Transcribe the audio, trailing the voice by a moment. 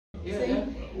Yeah.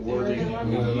 Worthy.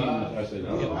 I said,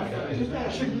 no.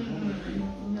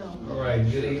 All right,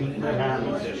 good evening.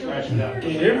 Can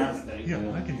you hear me?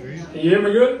 Yeah, I can hear you. Can you hear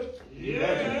me good?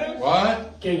 Yeah.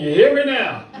 What? Can you hear me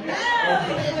now?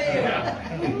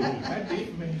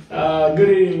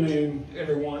 Good evening,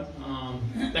 everyone.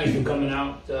 Thanks for coming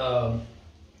out.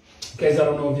 In case I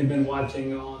don't know if you've been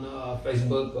watching on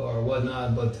Facebook or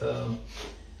whatnot, but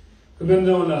we've been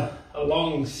doing a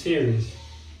long series.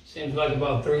 Seems like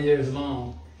about 3 years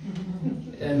long.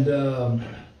 And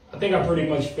I think I pretty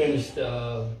much finished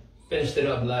it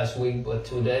up last week, but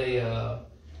today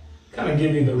kind of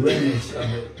give you the remnants of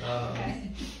it.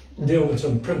 Deal with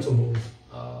some principles.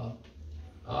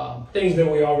 Things that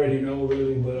we already know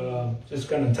really, but just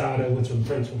kind of tie that with some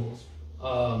principles.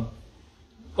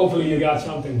 Hopefully you got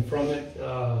something from it.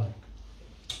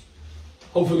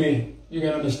 Hopefully you can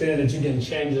understand that you can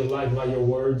change your life by your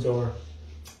words, or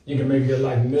you can make your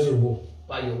life miserable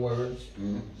by your words.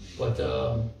 But,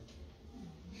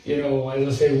 you know, as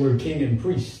I say, we're king and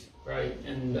priest, right?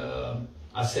 And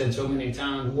I said so many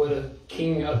times, what a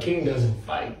king doesn't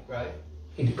fight, right?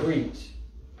 He decrees.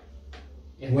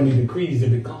 And when he decrees, it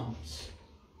becomes.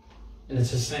 And it's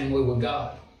the same way with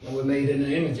God. And we're made in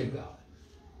the image of God.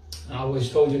 And I always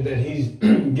told you that he's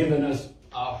given us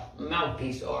our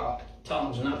mouthpiece or our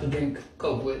tongues, not to drink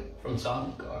Coke with from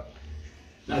Sonic, or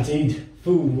not to eat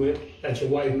food with that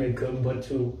your wife may cook, but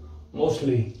to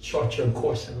mostly chart your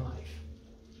course in life.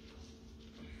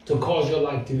 To cause your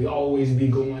life to always be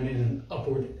going in an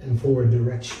upward and forward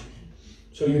direction.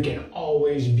 So you can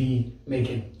always be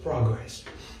making progress.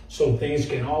 So things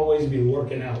can always be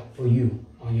working out for you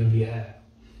on your behalf.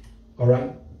 All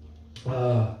right?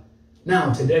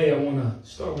 Now, today I want to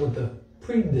start with the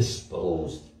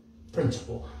predisposed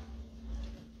principle.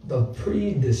 The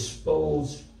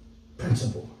predisposed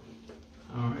principle.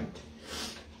 All right?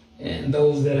 And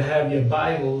those that have your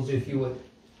Bibles, if you would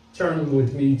turn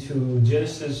with me to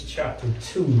Genesis chapter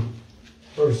 2,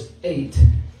 verse 8.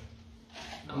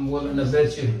 I'm willing to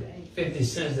bet you 50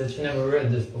 cents that you never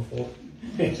read this before.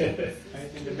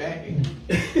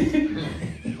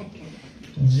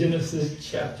 Genesis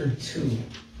chapter 2,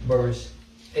 verse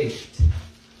 8.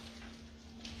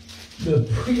 The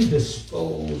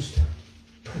predisposed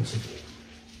principle.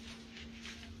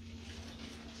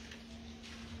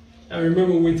 Now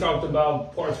remember, we talked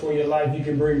about parts where your life, you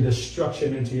can bring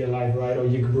destruction into your life, right? Or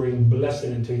you can bring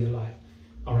blessing into your life.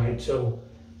 All right, so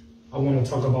I want to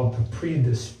talk about the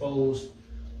predisposed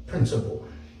principle.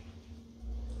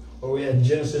 Where we had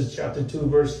Genesis chapter 2,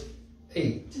 verse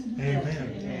 8.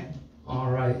 Amen. All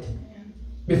right.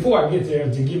 Before I get there,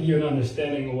 to give you an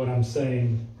understanding of what I'm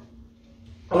saying,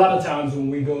 a lot of times when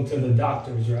we go to the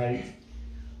doctors, right,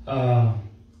 I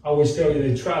always tell you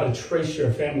they try to trace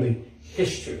your family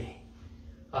history.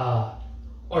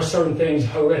 Or certain things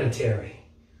hereditary.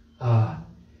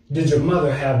 Did your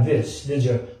mother have this? Did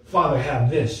your father have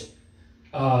this?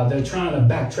 They're trying to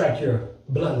backtrack your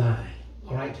bloodline,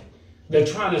 all right? They're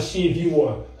trying to see if you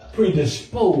were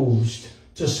predisposed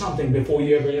to something before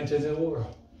you ever entered the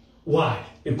world. Why?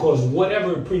 Because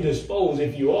whatever predisposed,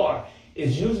 if you are,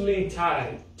 is usually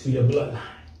tied to your bloodline.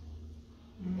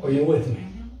 Are you with me?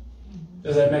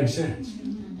 Does that make sense?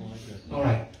 All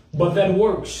right. But that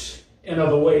works in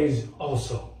other ways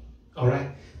also. All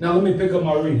right. Now let me pick up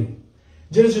my reading.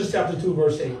 Genesis chapter 2,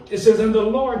 verse 8. It says, and the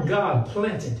Lord God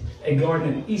planted a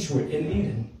garden eastward in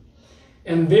Eden.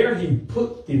 And there he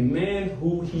put the man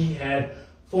who he had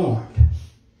formed.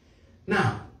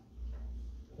 Now,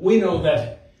 we know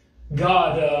that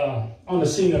God, on the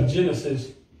scene of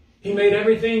Genesis, he made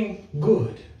everything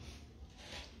good.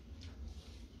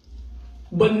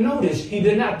 But notice, he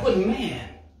did not put man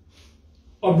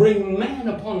or bring man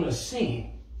upon the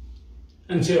scene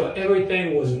until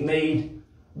everything was made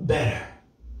better.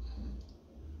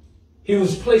 He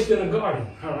was placed in a garden,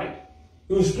 all right?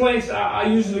 He was placed,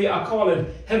 I call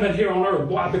it heaven here on earth.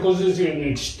 Why? Because it's an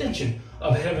extension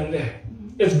of heaven there.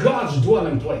 It's God's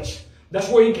dwelling place. That's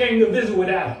where he came to visit with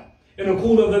Adam in the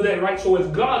cool of the day, right? So it's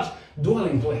God's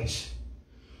dwelling place.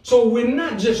 So we're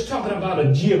not just talking about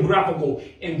a geographical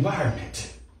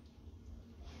environment.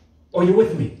 Are you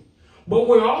with me? But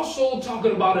we're also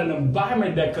talking about an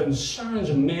environment that concerns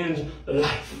man's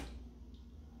life.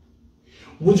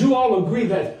 Would you all agree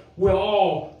that we're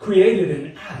all created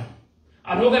in Adam?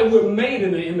 I know that we're made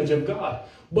in the image of God,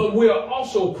 but we're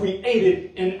also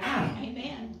created in Adam.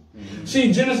 Amen.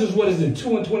 See, Genesis, what is it,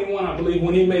 2:21, I believe,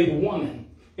 when he made woman,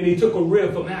 and he took a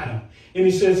rib from Adam, and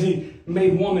he says he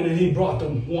made woman, and he brought the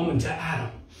woman to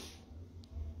Adam.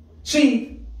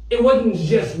 See, it wasn't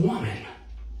just woman,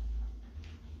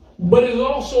 but it's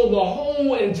also the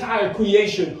whole entire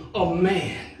creation of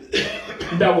man.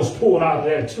 that was pulled out of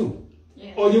there too.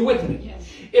 Yes. Are you with me? Yes.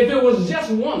 If it was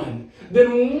just woman,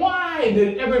 then why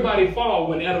did everybody fall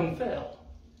when Adam fell?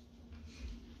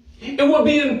 It would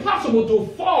be impossible to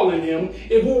fall in him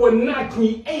if we were not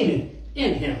created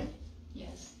in him.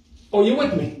 Yes. Are you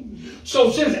with me?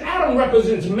 So since Adam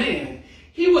represents man,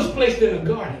 he was placed in a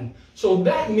garden. So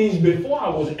that means before I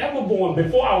was ever born,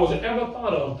 before I was ever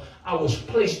thought of, I was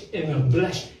placed in a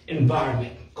blessed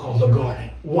environment called the garden.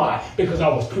 Why? Because I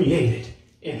was created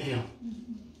in him.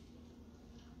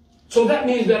 So that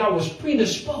means that I was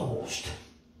predisposed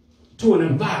to an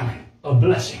environment of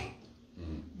blessing.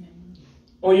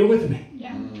 Are you with me?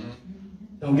 Yeah.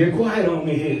 Don't get quiet on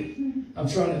me here. I'm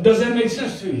trying to. Does that make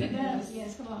sense to you? It does.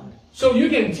 Yes. Come on. So you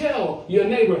can tell your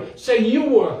neighbor, say you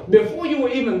were, before you were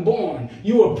even born,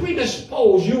 you were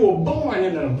predisposed, you were born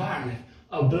in an environment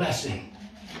of blessing.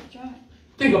 That's right.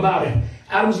 Think about it.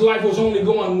 Adam's life was only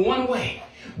going one way,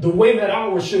 the way that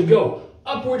ours should go,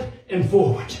 upward and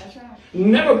forward. That's right.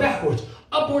 Never backwards,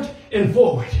 upward and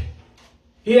forward.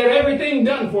 He had everything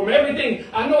done for him, everything.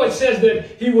 I know it says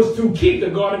that he was to keep the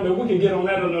garden, but we can get on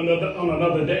that on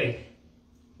another day.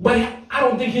 But I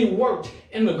don't think he worked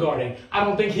in the garden. I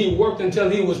don't think he worked until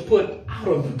he was put out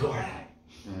of the garden.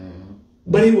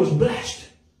 But he was blessed.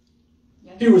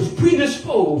 Yes. He was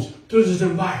predisposed to this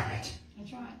environment.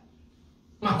 That's right.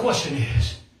 My question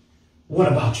is, what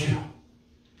about you?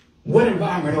 What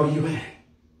environment are you in?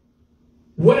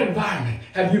 What environment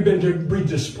have you been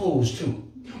predisposed to?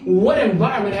 What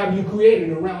environment have you created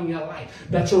around your life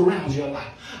that surrounds your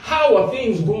life? How are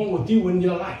things going with you in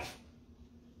your life?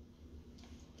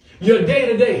 Your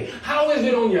day-to-day. How is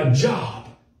it on your job?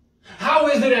 How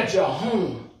is it at your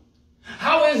home?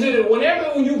 How is it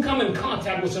whenever you come in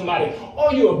contact with somebody?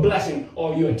 Are you a blessing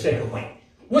or are you a takeaway?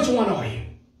 Which one are you?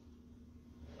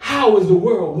 How is the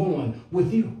world going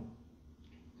with you?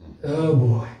 Oh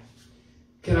boy.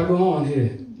 Can I go on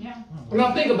here? Yeah.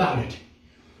 Now think about it.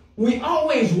 We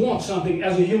always want something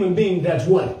as a human being that's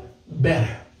what?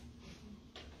 Better.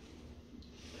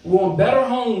 We want better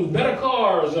homes, better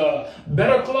cars,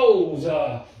 better clothes,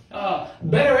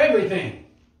 better everything.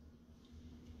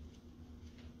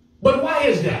 But why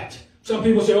is that? Some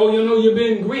people say, oh, you know, you're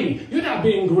being greedy. You're not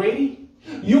being greedy.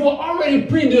 You were already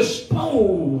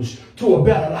predisposed to a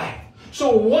better life.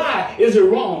 So why is it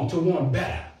wrong to want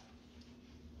better?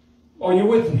 Are you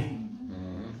with me?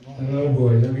 Oh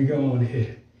boy, let me go on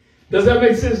here. Does that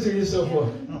make sense to you so far?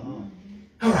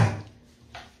 All right.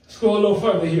 Let's go a little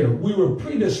further here. We were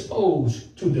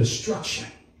predisposed to destruction.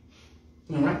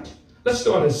 All right. Let's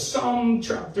start at Psalm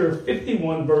chapter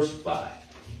 51, verse 5.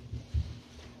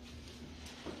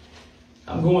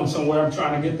 I'm going somewhere. I'm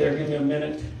trying to get there. Give me a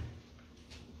minute.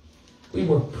 We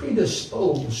were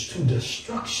predisposed to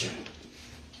destruction.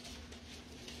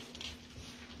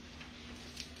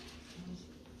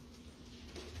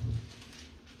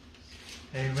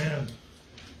 Amen.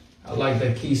 I like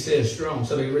that key says strong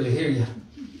so they can really hear you.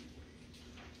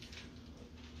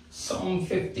 Psalm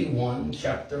 51,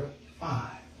 chapter 5.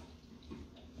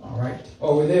 All right.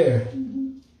 Over there.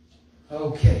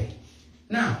 Okay.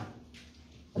 Now,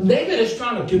 David is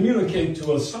trying to communicate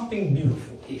to us something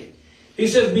beautiful here. He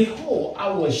says, behold, I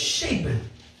was shapen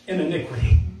in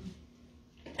iniquity,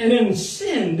 and in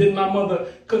sin did my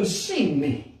mother conceive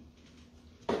me.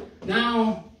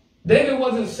 Now, David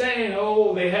wasn't saying,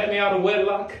 oh, they had me out of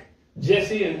wedlock,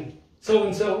 Jesse and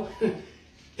so.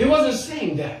 He wasn't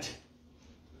saying that.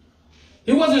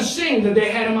 He wasn't saying that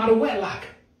they had him out of wedlock.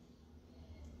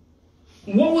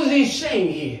 What was he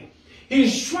saying here?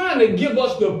 He's trying to give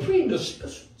us the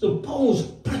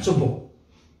predisposed principle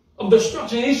of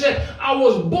destruction. He said, I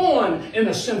was born in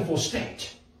a sinful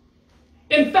state.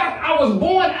 In fact, I was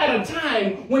born at a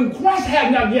time when Christ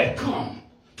had not yet come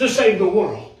to save the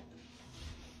world.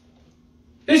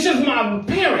 He says, my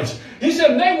parents, he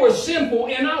said, they were sinful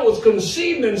and I was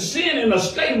conceived in sin in a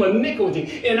state of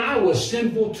iniquity and I was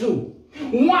sinful too.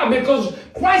 Why? Because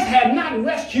Christ had not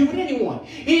rescued anyone.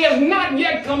 He has not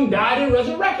yet come, died, and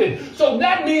resurrected. So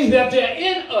that means that they're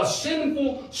in a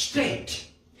sinful state.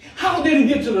 How did he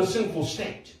get to the sinful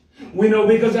state? We know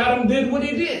because Adam did what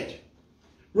he did.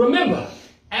 Remember,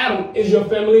 Adam is your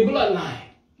family bloodline.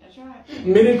 That's right.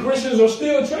 Many Christians are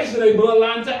still tracing their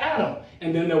bloodline to Adam.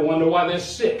 And then they wonder why they're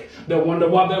sick. They wonder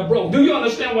why they're broke. Do you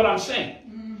understand what I'm saying?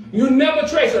 Mm-hmm. You never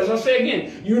trace, as I say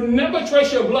again, you never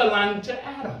trace your bloodline to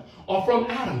Adam or from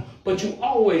Adam, but you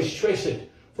always trace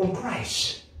it from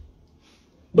Christ.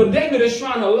 But David is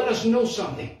trying to let us know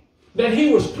something, that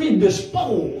he was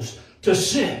predisposed to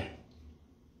sin.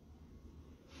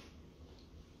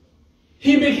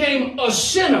 he became a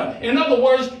sinner. In other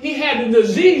words, he had the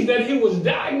disease that he was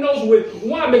diagnosed with.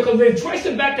 Why? Because they traced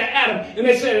it back to Adam and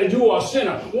they said that you are a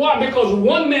sinner. Why? Because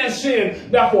one man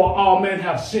sinned, therefore all men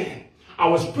have sinned. I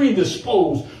was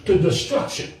predisposed to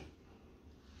destruction.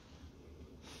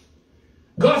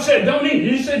 God said, don't eat.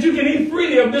 He said you can eat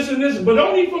freely of this and this, but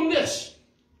don't eat from this.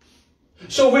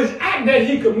 So his act that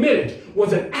he committed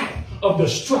was an act of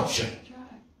destruction.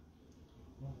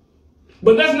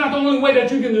 But that's not the only way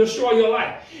that you can destroy your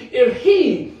life. If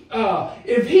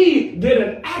he did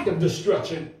an act of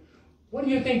destruction, what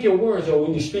do you think your words are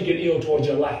when you speak it ill towards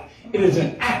your life? It is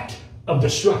an act of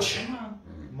destruction.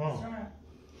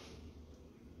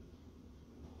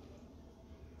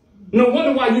 No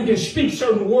wonder why you can speak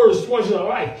certain words towards your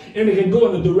life and it can go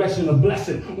in the direction of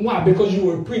blessing. Why? Because you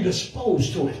were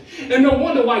predisposed to it. And no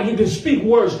wonder why you can speak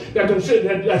words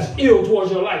that's ill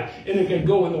towards your life and it can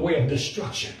go in the way of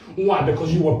destruction. Why?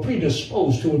 Because you were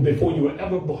predisposed to it before you were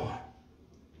ever born.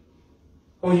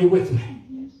 Are you with me?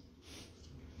 Yes.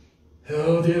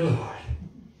 Oh, dear Lord.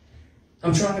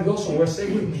 I'm trying to go somewhere. Stay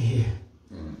with me here.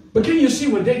 But can you see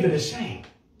what David is saying?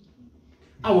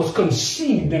 I was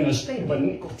conceived in a state of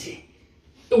iniquity.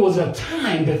 It was a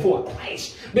time before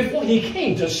Christ, before he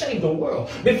came to save the world,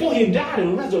 before he died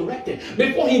and resurrected,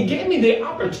 before he gave me the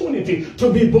opportunity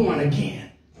to be born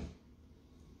again.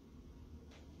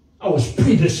 I was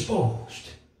predisposed.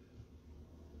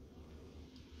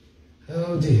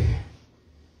 Oh dear.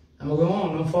 I'm going to go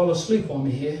on. Don't fall asleep on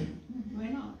me here. Why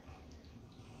not?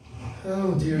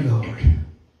 Oh dear Lord.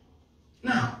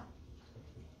 Now,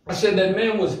 I said that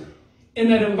man was in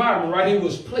that environment, right? He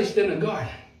was placed in a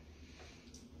garden.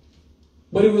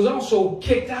 But he was also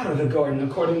kicked out of the garden,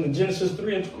 according to Genesis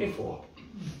 3:24.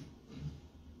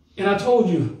 And I told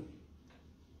you,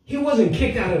 he wasn't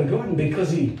kicked out of the garden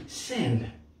because he sinned.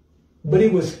 But he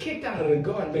was kicked out of the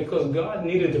garden because God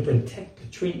needed to protect the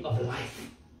tree of life.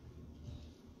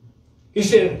 He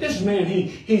said, this man,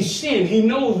 he sinned. He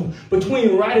knows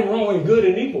between right and wrong and good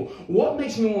and evil. What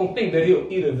makes me want to think that he'll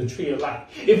eat of the tree of life?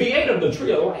 If he ate of the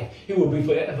tree of life, he would be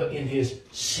forever in his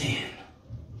sin.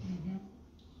 Mm-hmm.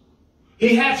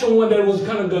 He had someone that was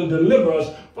going to deliver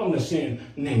us from the sin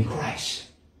named Christ.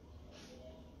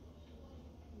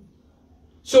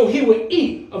 So he would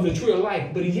eat of the tree of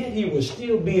life, but yet he would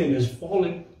still be in his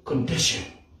fallen condition.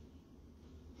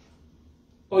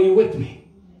 Are you with me?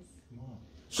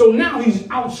 So now he's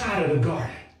outside of the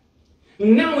garden.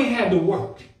 Now he had to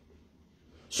work.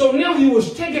 So now he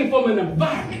was taken from an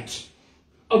environment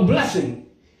of blessing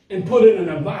and put in an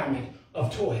environment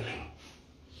of toiling.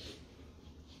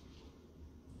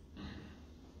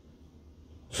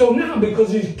 So now,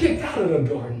 because he's kicked out of the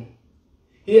garden,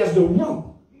 he has to work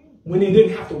when he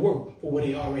didn't have to work for what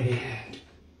he already had.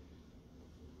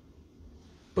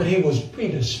 But he was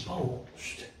predisposed.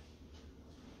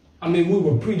 We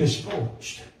were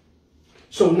predisposed.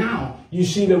 So now you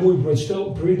see that we were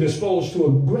still predisposed to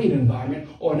a great environment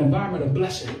or an environment of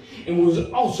blessing. And we was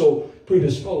also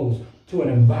predisposed to an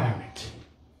environment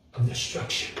of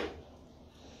destruction.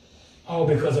 All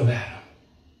because of Adam.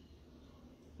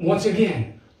 Once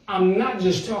again, I'm not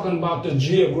just talking about the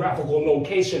geographical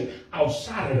location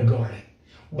outside of the garden,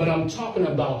 but I'm talking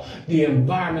about the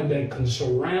environment that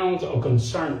surrounds or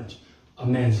concerns a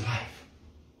man's life.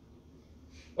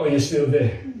 Oh, you're still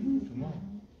there?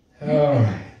 All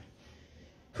right.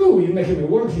 Whew, you're making me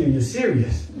work here. You're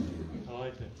serious. I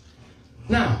like it.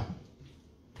 Now,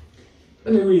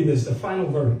 let me read this, the final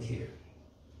verdict here.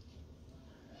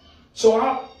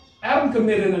 So Adam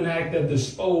committed an act that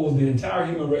disposed the entire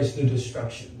human race to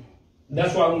destruction.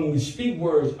 That's why when we speak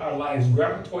words, our lives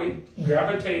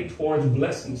gravitate towards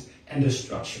blessings and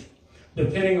destruction,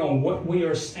 depending on what we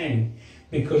are saying,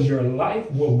 because your life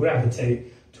will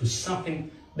gravitate to something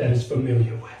that is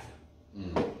familiar with.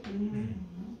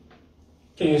 Mm-hmm.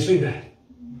 Can you see that?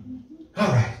 Mm-hmm. All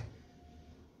right.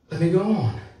 Let me go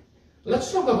on.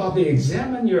 Let's talk about the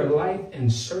examine your life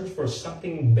and search for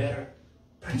something better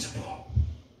principle.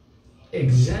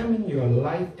 Examine your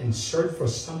life and search for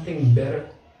something better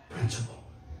principle.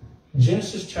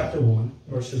 Genesis chapter 1,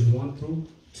 verses 1 through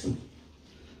 2.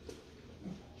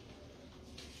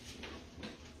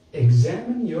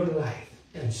 Examine your life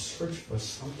and search for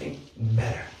something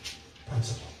better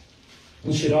principle.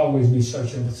 We should always be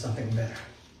searching for something better.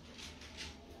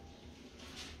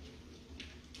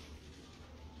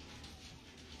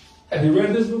 Have you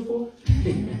read this before?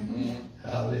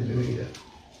 Hallelujah.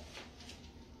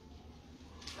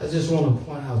 I just want to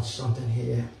point out something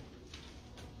here.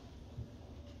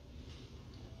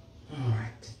 All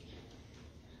right.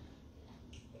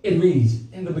 It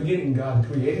reads, in the beginning God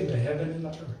created the heaven and the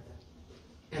earth.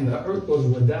 And the earth was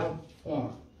without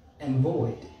form and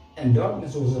void, and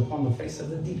darkness was upon the face of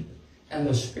the deep, and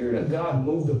the Spirit of God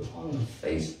moved upon the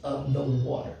face of the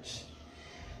waters.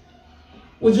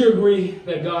 Would you agree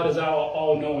that God is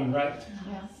all-knowing, right?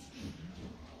 Yes.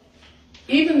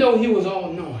 Even though he was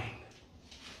all-knowing,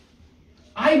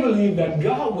 I believe that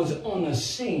God was on the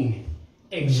scene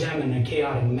examining a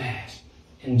chaotic mass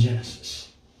in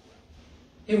Genesis.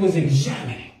 He was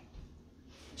examining.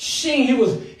 Seeing,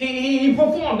 he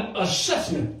performed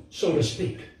assessment, so to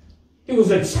speak. He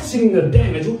was assessing the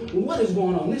damage. What is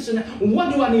going on? This and that.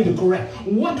 What do I need to correct?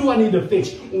 What do I need to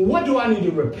fix? What do I need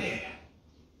to repair?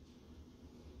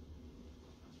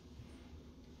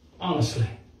 Honestly,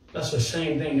 that's the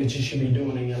same thing that you should be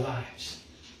doing in your lives.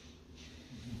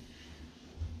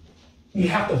 You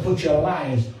have to put your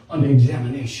lives under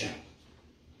examination.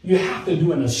 You have to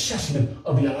do an assessment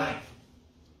of your life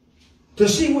to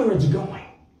see where it's going,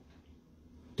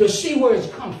 to see where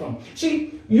it's come from.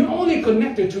 See, you're only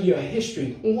connected to your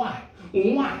history. Why?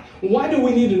 Why do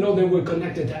we need to know that we're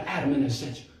connected to Adam in a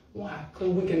sense? Why? Because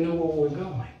we can know where we're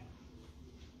going.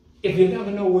 If you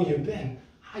never know where you've been,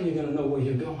 how are you going to know where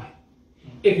you're going?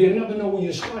 If you never know where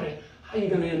you started, how are you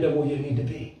going to end up where you need to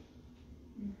be?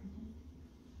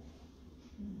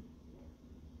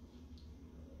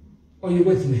 Are you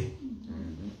with me?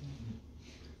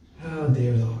 Oh,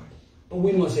 dear Lord. But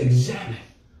we must examine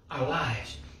our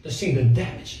lives to see the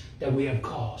damage that we have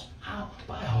caused. How?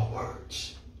 By our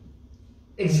words.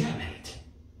 Examine it.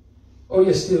 Or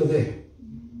you're still there.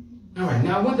 All right,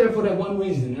 now I went there for that one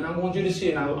reason, and I want you to see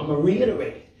it, and I'm going to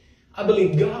reiterate it. I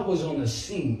believe God was on the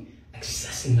scene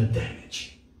assessing the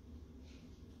damage.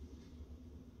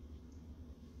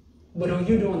 But are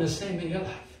you doing the same in your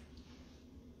life?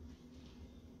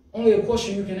 Only a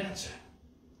question you can answer.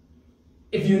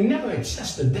 If you never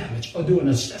assess the damage or do an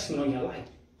assessment on your life,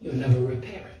 you'll never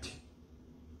repair it.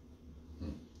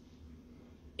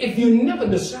 If you never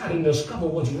decide and discover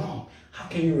what's wrong, how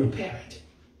can you repair it?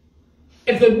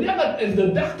 If the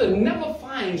doctor never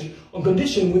finds a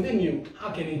condition within you,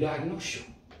 how can he diagnose you?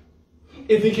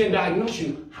 If he can diagnose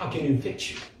you, how can he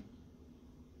fix you?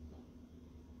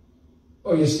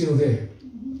 Or you're still there?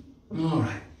 All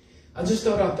right. I just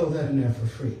thought I'd throw that in there for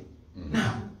free.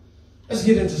 Now, let's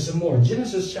get into some more.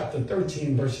 Genesis chapter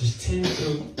 13, verses 10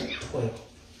 through 12.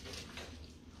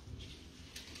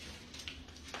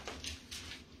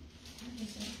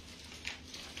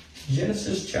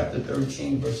 Genesis chapter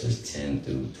 13, verses 10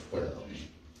 through 12.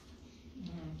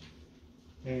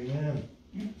 Amen.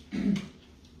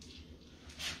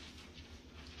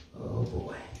 Oh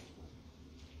boy.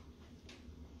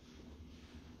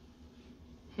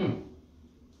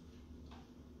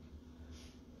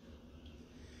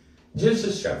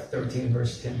 Genesis chapter 13,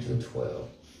 verse 10 through 12.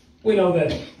 We know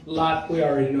that Lot, we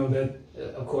already know that,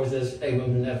 of course, there's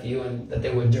Abram's nephew, and that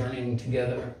they were journeying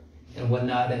together and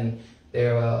whatnot, and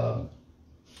their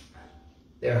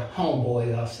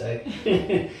homeboys, I'll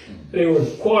say. They were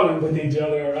quarreling with each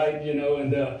other, right? You know,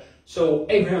 and so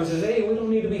Abraham says, hey, we don't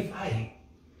need to be fighting.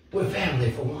 We're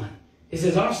family, for one. He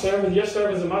says, our servants, your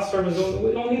servants, and my servants,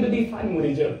 we don't need to be fighting with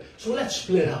each other. So let's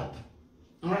split up.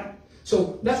 All right?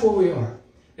 So that's where we are.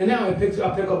 And now I pick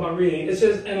up my reading. It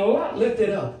says, and Lot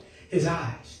lifted up his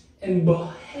eyes and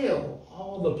beheld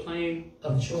all the plain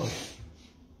of Jordan.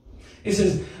 It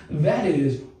says, that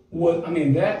it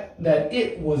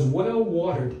was well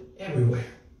watered everywhere.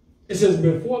 It says,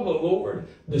 before the Lord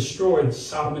destroyed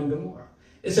Sodom and Gomorrah.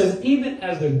 It says, even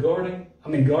as the garden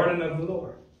of the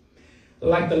Lord,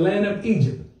 like the land of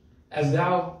Egypt, as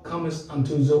thou comest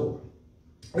unto Zoar.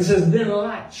 It says, then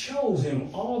Lot chose him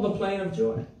all the plain of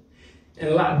Jordan.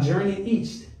 And Lot journeyed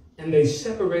east, and they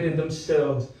separated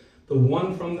themselves the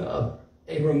one from the other.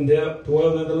 Abram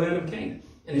dwelled in the land of Canaan.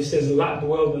 And it says, Lot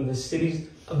dwelled in the cities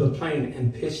of the plain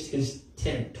and pitched his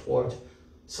tent towards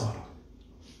Sodom.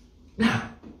 Now,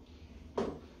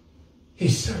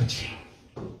 he's searching.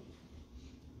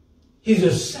 He's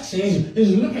assessing.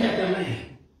 He's looking at the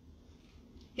land.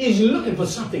 He's looking for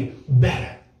something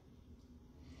better.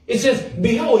 It says,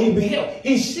 behold, he beheld.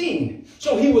 He's seen.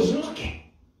 So he was looking.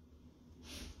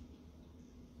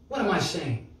 What am I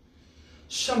saying?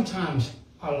 Sometimes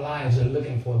our lives are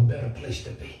looking for a better place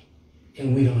to be,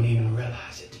 and we don't even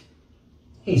realize it.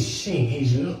 He's seeing,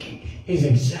 he's looking, he's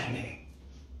examining.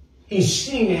 He's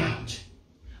seeing out.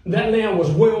 That land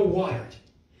was well watered.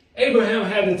 Abraham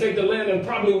had to take the land that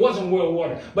probably wasn't well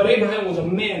watered, but Abraham was a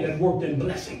man that worked in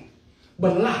blessing.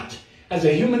 But Lot, as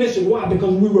a humanistic, why?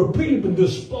 Because we were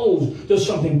predisposed to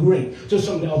something great, to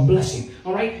something, a blessing.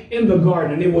 All right? In the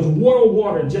garden, it was well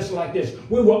watered just like this.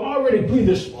 We were already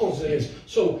predisposed to this.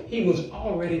 So he was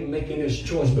already making his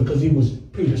choice because he was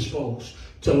predisposed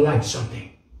to like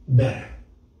something better.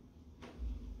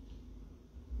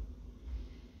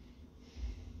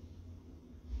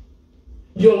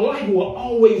 your life will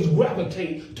always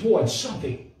gravitate towards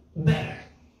something better.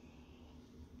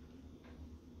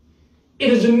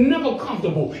 It is never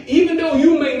comfortable. Even though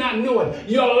you may not know it,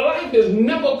 your life is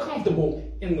never comfortable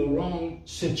in the wrong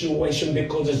situation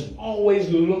because it's always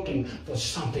looking for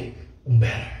something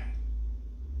better.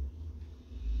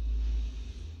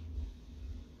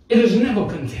 It is never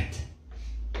content.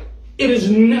 It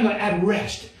is never at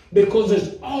rest because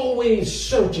it's always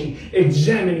searching,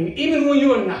 examining, even when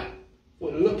you are not.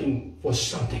 We're looking for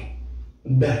something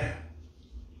better.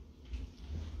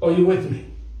 Are you with me?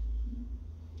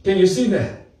 Can you see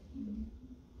that?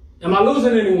 Am I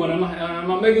losing anyone? Am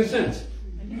I making sense?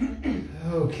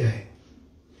 Okay.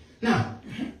 Now,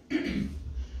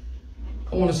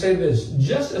 I want to say this.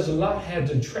 Just as Lot had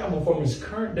to travel from his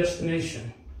current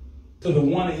destination to the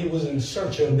one he was in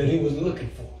search of that he was looking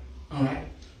for, all right?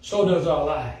 So does our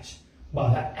lives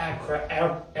by the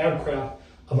aircraft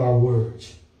of our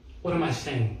words. What am I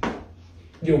saying?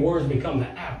 Your words become the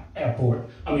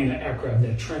aircraft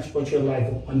that transports your life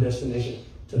from one destination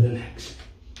to the next.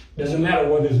 Doesn't matter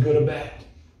whether it's good or bad.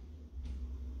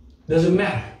 Doesn't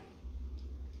matter.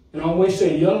 And I always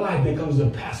say your life becomes the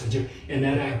passenger in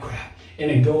that aircraft and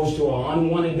it goes to an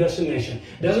unwanted destination.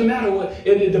 Doesn't matter what,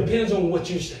 it depends on what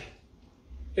you say.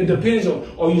 It depends on,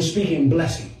 are you speaking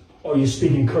blessing or are you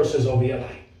speaking curses over your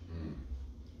life?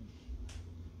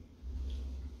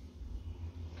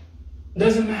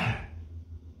 Doesn't matter.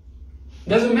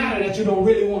 Doesn't matter that you don't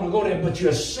really want to go there, but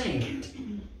you're saying it.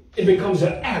 It becomes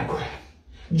an aircraft.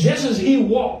 Just as he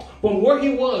walked from where he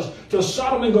was to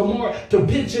Sodom and Gomorrah to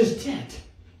pitch his tent,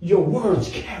 your words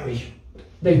carry you.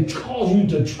 They cause you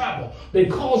to travel. They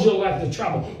cause your life to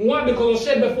travel. Why? Because I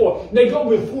said before, they go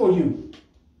before you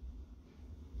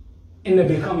and they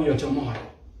become your tomorrow.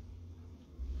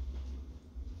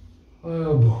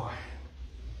 Oh boy.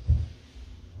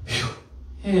 Whew.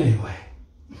 Anyway.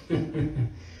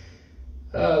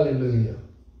 Hallelujah.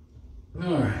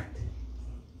 All right.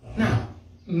 Now,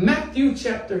 Matthew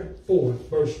chapter 4,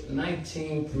 verse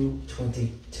 19 through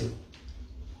 22.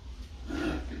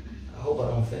 I hope I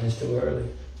don't finish too early.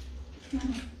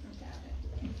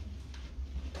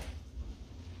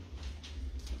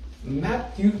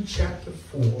 Matthew chapter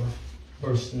 4,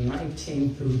 verse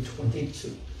 19 through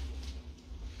 22.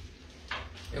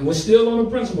 And we're still on the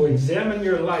principle, examine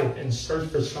your life and search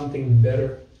for something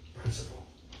better principle.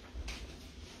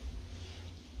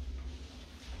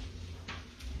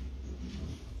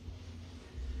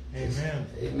 Amen.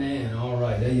 Amen. All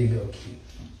right, there you go, Keith.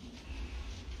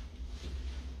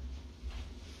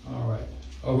 All right.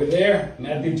 Are we there?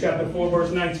 Matthew chapter 4,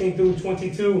 verse 19 through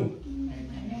 22.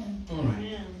 Amen. All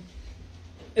right.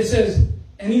 It says,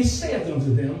 and he saith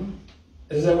unto them,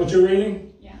 is that what you're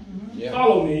reading? Yeah. Yeah.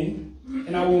 Follow me,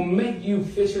 and I will make you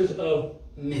fishers of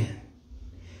men.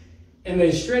 And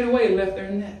they straightway left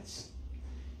their nets,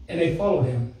 and they followed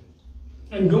him.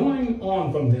 And going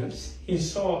on from thence, he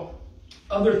saw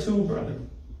other two brethren,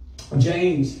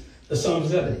 James, the son of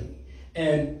Zebedee,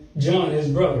 and John, his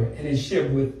brother, in his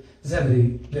ship with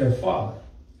Zebedee, their father,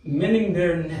 mending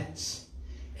their nets.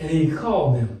 And he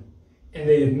called them, and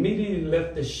they immediately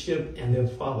left the ship and their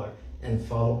father and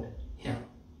followed him.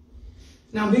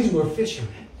 Now, these were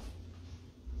fishermen.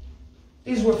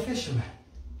 These were fishermen.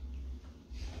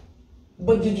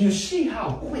 But did you see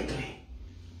how quickly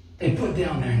they put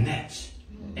down their nets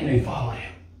and they followed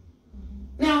him?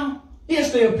 Now,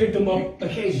 yes, they have picked them up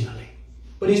occasionally.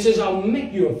 But he says, I'll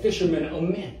make you a fisherman of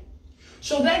men.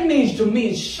 So that means to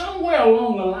me, somewhere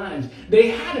along the lines, they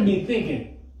had to be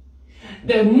thinking,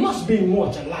 there must be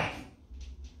more to life.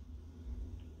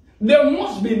 There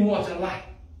must be more to life.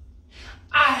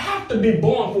 I have to be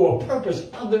born for a purpose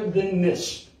other than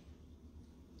this.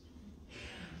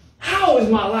 How is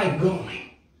my life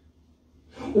going?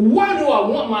 Where do I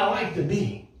want my life to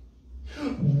be?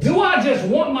 Do I just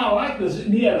want my life to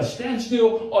be at a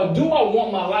standstill, or do I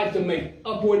want my life to make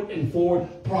upward and forward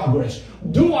progress?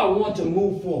 Do I want to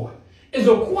move forward? It's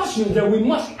a question that we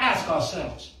must ask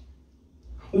ourselves.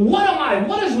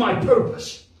 What is my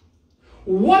purpose?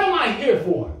 What am I here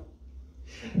for?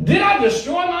 Did I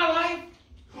destroy my life,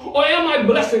 or am I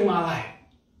blessing my life?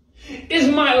 Is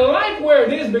my life where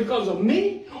it is because of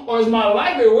me, or is my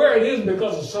life where it is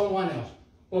because of someone else?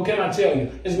 Well, can I tell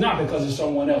you, it's not because of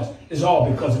someone else. It's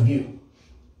all because of you.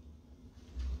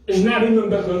 It's not even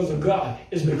because of God.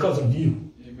 It's because of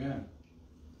you. Amen.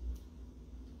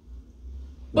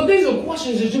 But these are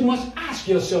questions that you must ask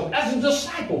yourself as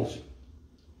disciples.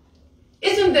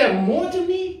 Isn't there more to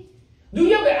me? Do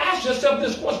you ever ask yourself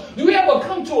this question? Do you ever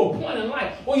come to a point in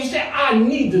life where you say, I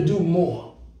need to do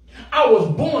more? I was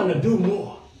born to do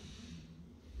more.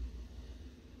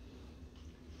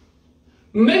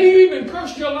 Maybe you even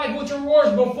cursed your life with your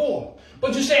words before.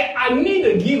 But you say, I need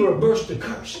to give reverse the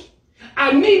curse.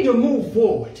 I need to move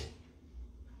forward.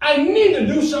 I need to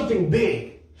do something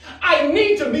big. I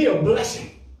need to be a blessing.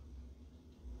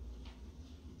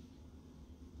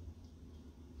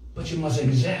 But you must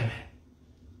examine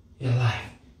your life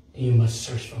and you must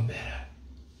search for better.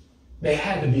 They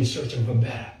had to be searching for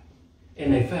better.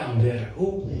 And they found better.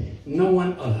 Who? No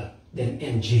one other than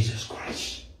in Jesus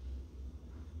Christ.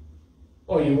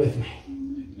 Are you with me?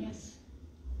 Yes.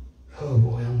 Oh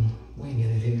boy, I'm winging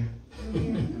it here.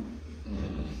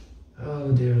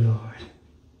 Oh dear Lord.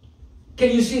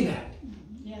 Can you see that?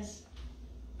 Yes.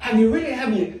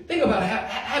 Think about it,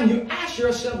 have you asked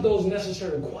yourself those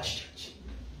necessary questions?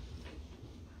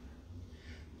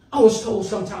 I was told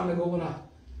some time ago when I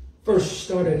first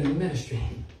started in ministry,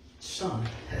 son,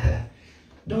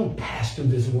 don't pass through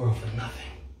this world for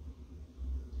nothing.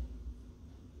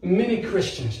 Many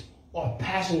Christians are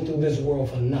passing through this world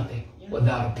for nothing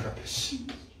without a purpose.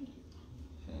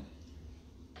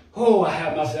 Oh, I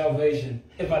have my salvation.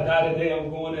 If I die today, I'm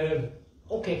going to heaven.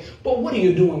 Okay, but what are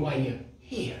you doing while you're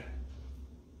here?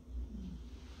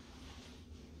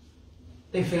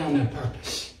 They found their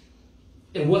purpose.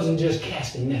 It wasn't just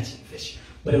casting nets and fishing,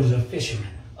 but it was a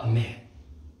fisherman, a man.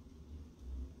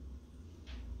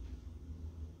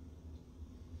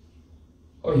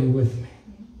 Are you with me?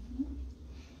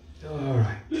 All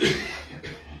right.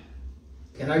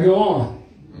 Can I go on?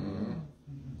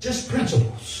 Just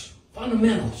principles,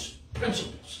 fundamentals,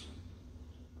 principles.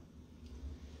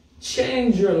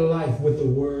 Change your life with the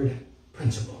word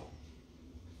principle.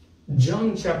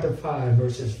 John chapter 5,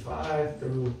 verses 5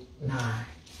 through 9.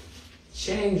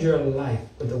 Change your life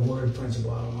with the word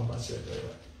principle. I don't know if I said that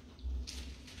right.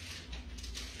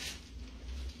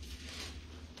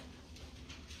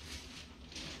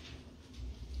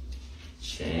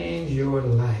 Change your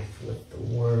life with the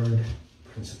word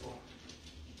principle.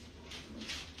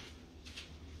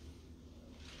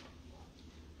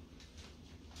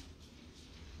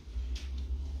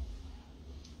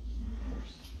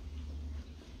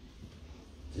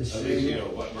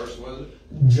 What verse was it?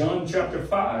 John chapter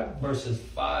 5, verses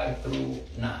 5 through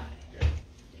 9.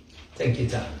 Take your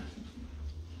time.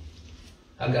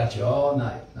 I got you all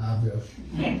night. No, I'm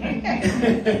joking.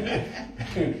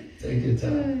 Take your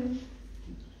time.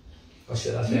 Or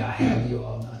should I say, I have you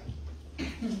all night? Tell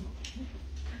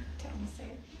me, say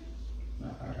it.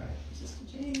 All right. Sister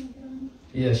Jane.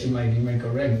 Yes, you may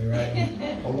correct me, right?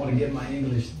 I want to get my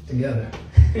English together.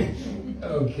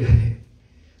 Okay.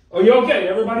 Are you okay?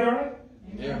 Everybody all right?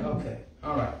 Yeah. Okay.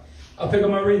 All right. I'll pick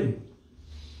up my reading.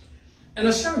 And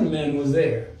a certain man was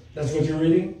there. That's what you're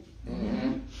reading?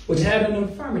 Mm-hmm. Which had an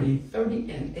infirmity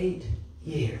 38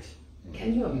 years.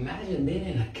 Can you imagine being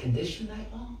in a condition that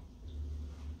long?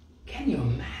 Can you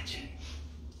imagine?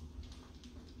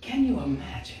 Can you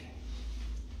imagine?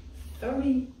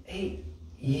 38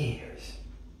 years.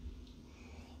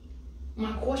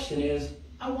 My question is,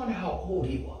 I wonder how old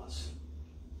he was.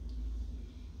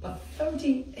 But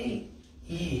 38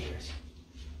 years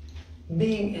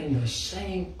being in the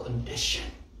same condition.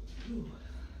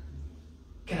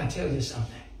 Can I tell you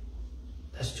something?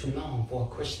 That's too long for a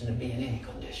Christian to be in any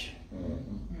condition.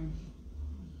 Mm-hmm.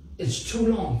 It's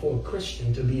too long for a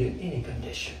Christian to be in any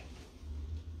condition.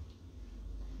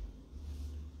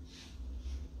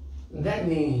 That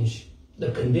means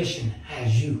the condition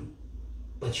has you,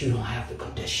 but you don't have the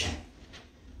condition.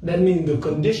 That means the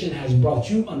condition has brought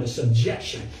you under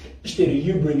subjection instead of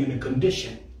you bringing the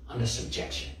condition under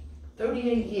subjection.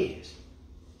 38 years.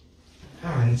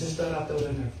 All right, just thought I'd throw that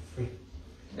in there for free.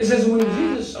 It says, when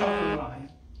Jesus saw him lying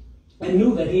and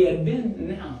knew that he had been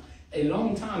now a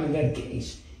long time in that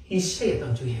case, he said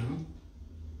unto him,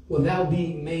 will thou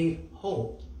be made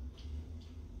whole?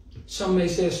 Some may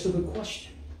say a stupid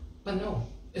question, but no,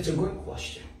 it's a great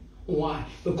question. Why?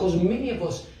 Because many of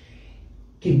us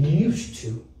get used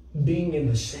to being in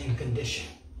the same condition.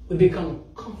 We become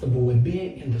comfortable with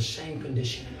being in the same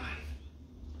condition in life.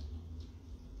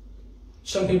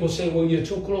 Some people say, well, you're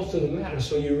too close to the matter,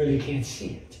 so you really can't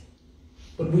see it.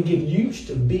 But we get used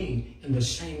to being in the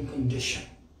same condition.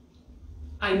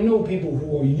 I know people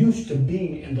who are used to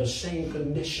being in the same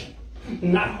condition.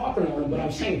 Not harping on them, but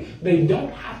I'm saying they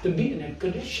don't have to be in that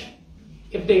condition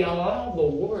if they allow the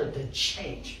word to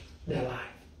change their life.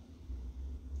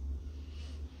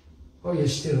 Oh, you're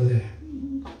still there.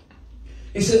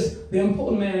 He says, the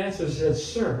important man answered and said,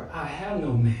 sir, I have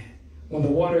no man when the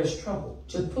water is troubled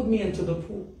to put me into the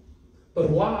pool. But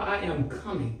while I am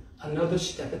coming, another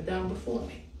steppeth down before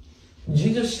me.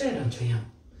 Jesus said unto him,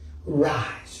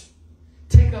 rise,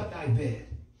 take up thy bed,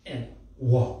 and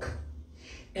walk.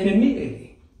 And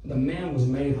immediately The man was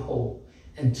made whole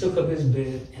and took up his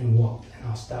bed and walked. And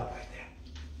I'll stop right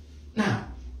there. Now,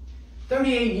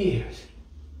 38 years.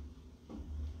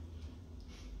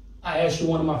 I asked you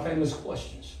one of my famous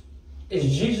questions.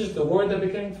 Is Jesus the Word that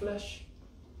became flesh?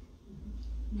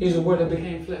 He's the Word that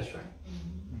became flesh, right?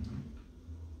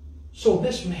 So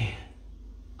this man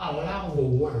allowed the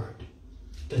Word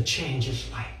to change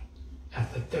his life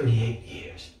after 38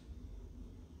 years.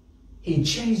 He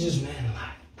changed his man's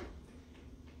life.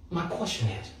 My question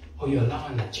is, are you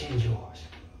allowing to change yours?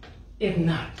 If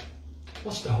not,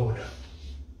 what's the hold up?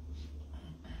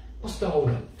 What's the hold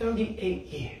up? 38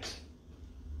 years.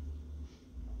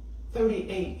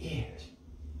 38 years.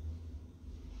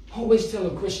 I always tell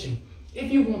a Christian,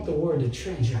 if you want the Word to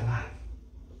change your life,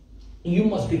 you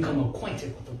must become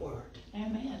acquainted with the Word.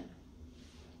 Amen.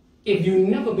 If you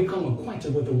never become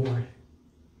acquainted with the Word,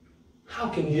 how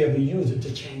can you ever use it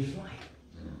to change your life?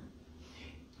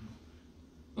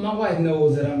 My wife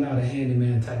knows that I'm not a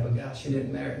handyman type of guy. She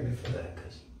didn't marry me for that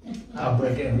because I'll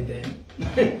break everything.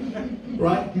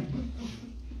 Right?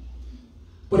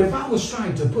 But if I was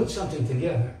trying to put something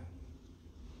together,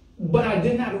 but I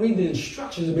did not read the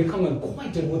instructions and become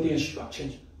acquainted with the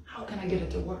instructions, how can I get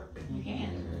it to work? You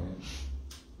can.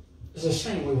 It's the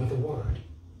same way with the Word.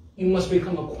 You must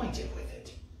become acquainted with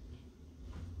it.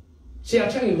 See, I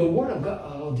tell you, the Word of God,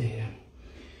 oh dear.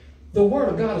 The Word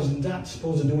of God is not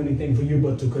supposed to do anything for you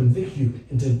but to convict you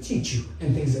and to teach you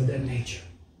and things of that nature.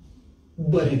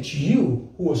 But it's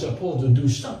you who are supposed to do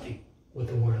something with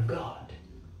the Word of God.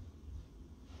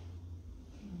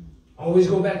 Always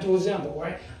go back to example,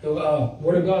 right? The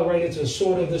Word of God, right? It's a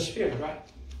sword of the Spirit, right?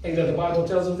 Think that the Bible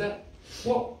tells us that?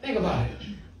 Well, think about it.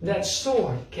 That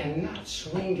sword cannot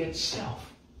swing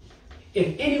itself.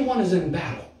 If anyone is in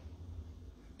battle,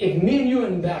 if me and you are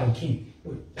in battle, Keith,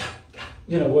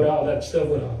 you know, with all that stuff,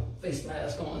 with our face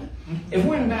mask on, if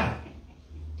we're in battle,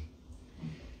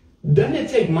 doesn't it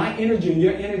take my energy and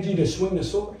your energy to swing the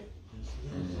sword?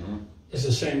 It's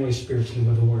the same way spiritually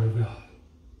with the Word of God.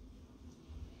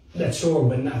 That sword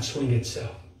will not swing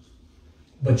itself,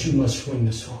 but you must swing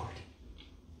the sword.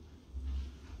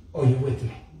 Are you with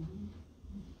me?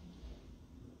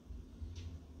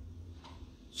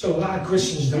 So a lot of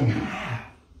Christians don't have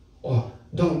or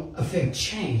don't affect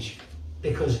change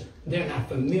because they're not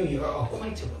familiar or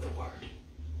acquainted with the Word.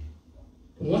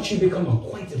 Once you become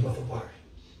acquainted with the Word,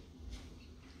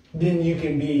 then you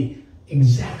can be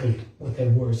exactly what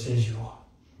that Word says you are.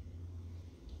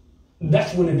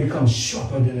 That's when it becomes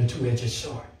sharper than a two-edged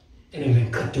sword. And it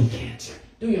can cut through cancer.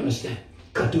 Do you understand?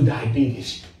 Cut through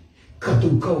diabetes. Cut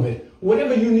through COVID.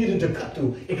 Whatever you needed to cut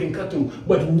through, it can cut through.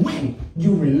 But when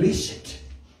you release it,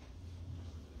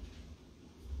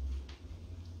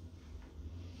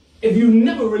 if you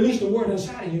never release the Word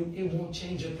inside of you, it won't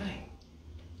change a thing.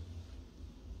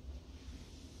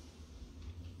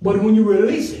 But when you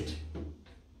release it,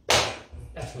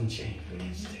 that's when change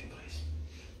begins to take place.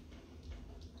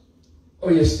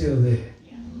 Or you're still there.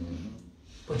 Yeah.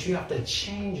 But you have to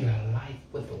change your life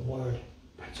with the Word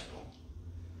principle.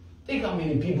 Think how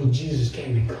many people Jesus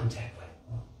came in contact with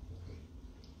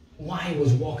while he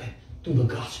was walking through the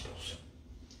Gospels.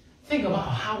 Think about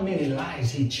how many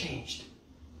lives he changed.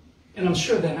 And I'm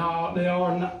sure that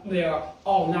they are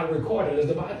all not recorded as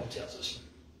the Bible tells us.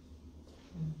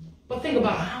 But think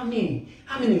about how many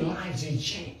lives he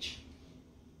changed.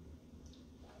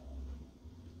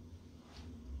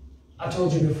 I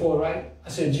told you before, right? I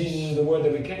said Jesus is the Word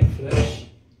that became flesh.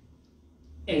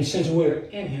 And since we're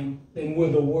in him, then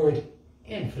we're the Word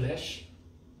in flesh.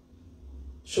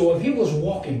 So if he was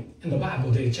walking in the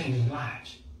Bible day changing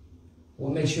lives,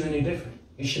 what makes you any different?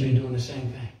 You should be doing the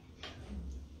same thing.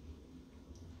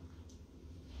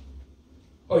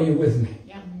 Are you with me?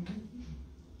 Yeah.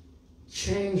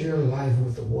 Change your life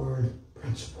with the Word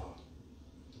principle.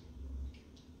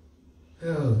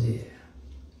 Oh dear.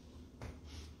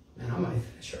 Man, I might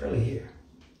finish early here.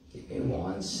 Give me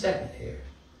 1 second here.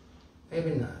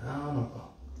 Maybe not. I don't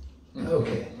know.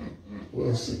 Okay.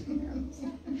 We'll see.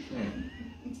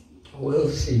 We'll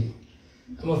see.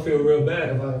 I'm going to feel real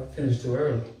bad if I finish too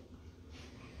early.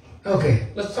 Okay.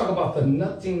 Let's talk about the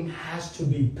nothing has to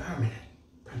be permanent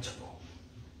principle.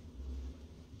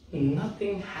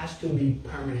 Nothing has to be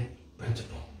permanent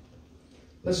principle.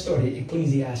 Let's start at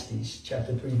Ecclesiastes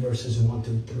chapter 3, verses 1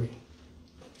 through 3.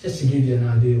 Just to give you an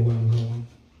idea where I'm going.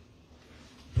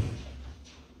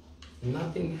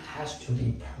 Nothing has to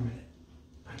be permanent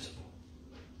principle.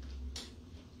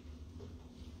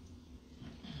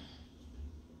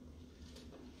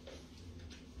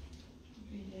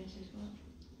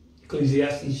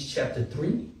 Ecclesiastes chapter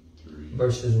 3,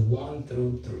 verses 1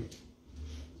 through 3.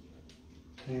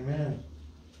 Amen.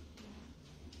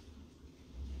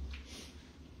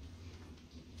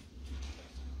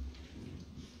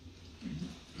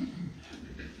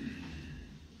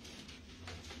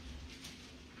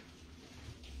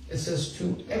 It says,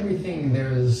 to everything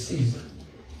there is a season.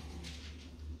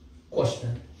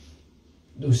 Question.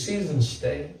 Do seasons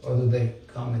stay or do they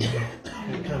come and go?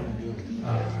 They come and go.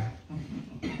 All right.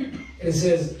 It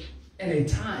says, and a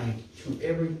time to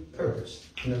every purpose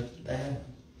under the heaven.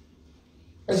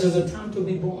 This is a time to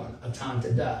be born, a time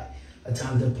to die, a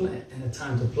time to plant, and a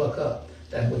time to pluck up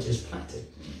that which is planted.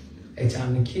 A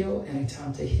time to kill and a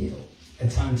time to heal. A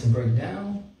time to break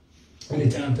down and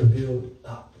a time to build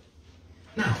up.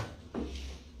 Now,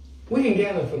 we can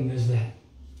gather from this that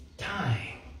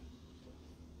time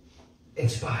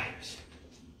expires.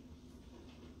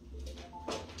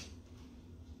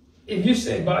 If you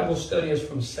say Bible study is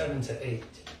from 7 to 8,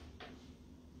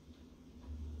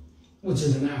 which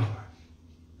is an hour,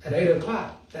 at 8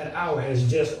 o'clock, that hour has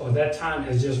just, or that time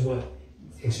has just what?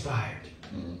 Expired.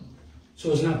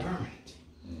 So it's not permanent.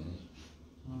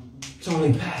 It's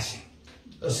only passing.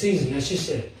 A season, as she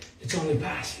said, it's only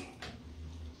passing.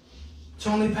 It's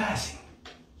only passing.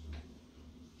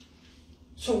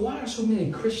 So why are so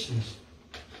many Christians,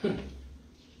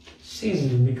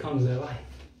 season becomes their life?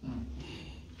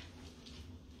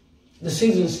 The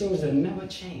season seems to never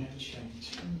change.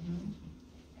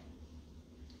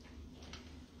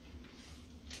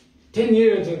 10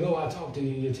 years ago, I talked to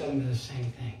you, you're telling me the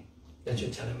same thing that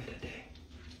you're telling me today.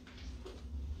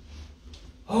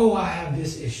 Oh, I have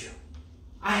this issue.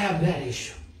 I have that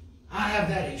issue. I have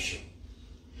that issue.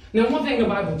 Now, one thing the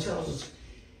Bible tells us,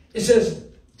 it says,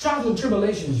 trials and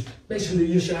tribulations, basically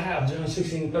you shall have, John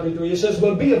 16:33. It says,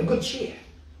 but be of good cheer.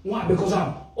 Why? Because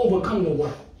I've overcome the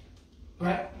world.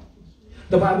 Right?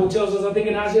 The Bible tells us, I think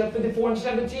in Isaiah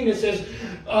 54:17, it says,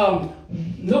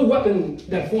 no weapon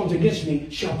that forms against me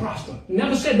shall prosper.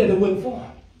 Never said that it wouldn't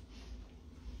form.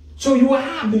 So you will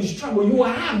have these troubles. You will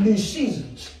have these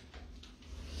seasons.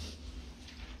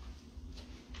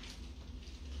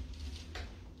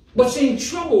 But see,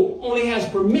 trouble only has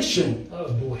permission,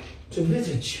 oh boy, to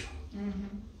visit you.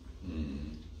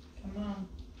 Come on.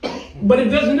 But it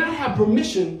does not have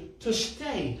permission to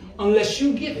stay unless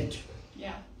you give it.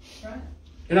 Yeah. Right.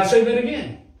 And I say that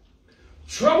again.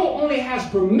 Trouble only has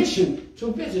permission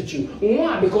to visit you.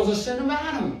 Why? Because of the sin of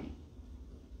Adam.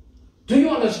 Do you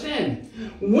understand?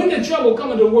 When did trouble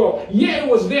come into the world? Yeah, it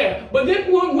was there. But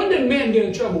then when did man get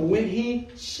in trouble? When he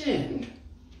sinned.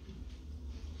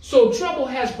 So trouble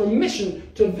has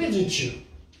permission to visit you.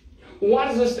 Why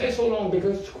does it stay so long?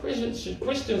 Because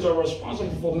Christians are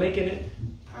responsible for making it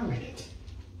permanent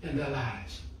in their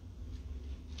lives.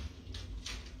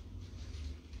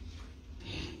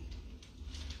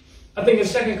 I think in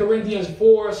 2 Corinthians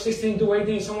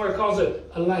 4:16-18, somewhere it calls it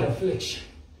a light affliction.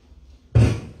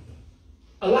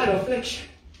 A light affliction.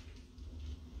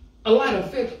 A light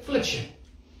affliction.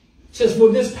 It says, for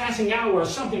this passing hour or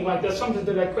something like that, something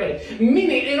to that credit.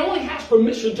 Meaning it only has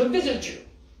permission to visit you.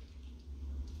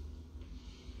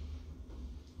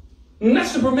 And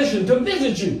that's the permission to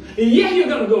visit you. Yeah, you're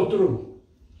going to go through.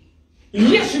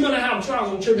 Yes, you're going to have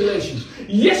trials and tribulations.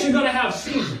 Yes, you're going to have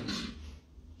seasons.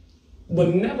 But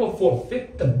never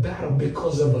forfeit the battle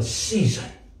because of a season.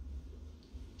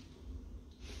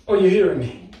 Are you hearing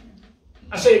me?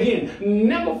 I say again,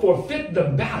 never forfeit the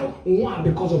battle. Why?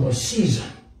 Because of a season.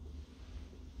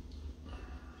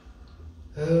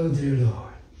 Oh, dear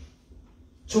Lord.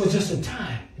 So it's just a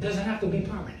time. It doesn't have to be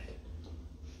permanent.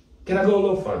 Can I go a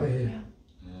little further here?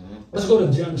 Yeah. Let's go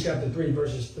to John chapter 3,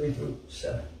 verses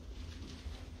 3-7.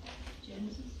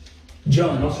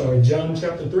 John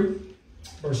chapter 3,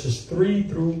 verses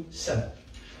 3-7.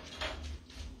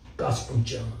 Gospel of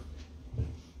John.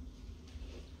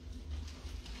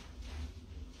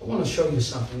 I want to show you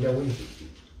something that we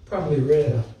probably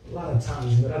read a lot of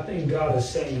times, but I think God is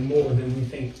saying more than we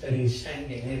think that He's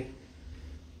saying in it.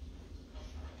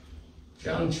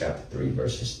 John chapter 3,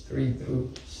 verses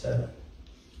 3-7.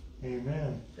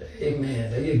 Amen.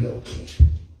 Amen. There you go, King.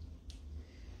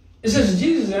 It says,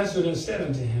 Jesus answered and said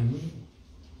unto him,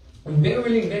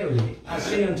 verily, verily, I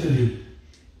say unto thee,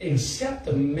 except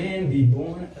a man be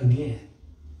born again,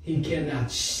 he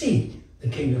cannot see the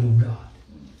kingdom of God.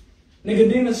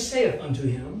 Nicodemus saith unto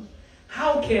him,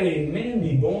 how can a man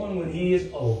be born when he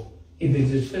is old? He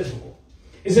thinks it's physical.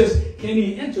 It says, can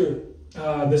he enter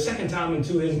the second time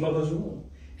into his mother's womb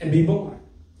and be born?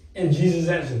 And Jesus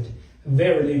answered,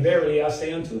 verily, verily, I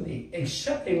say unto thee,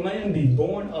 except a man be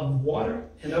born of water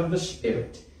and of the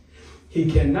Spirit,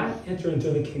 he cannot enter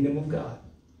into the kingdom of God.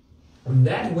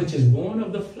 That which is born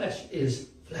of the flesh is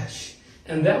flesh,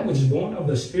 and that which is born of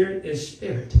the Spirit is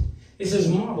spirit. It says,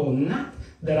 marvel not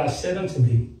that I said unto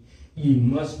thee, ye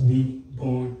must be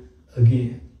born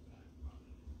again.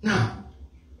 Now,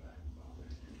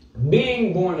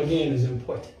 being born again is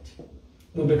important.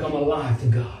 We become alive to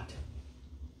God.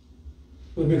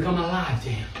 We become alive to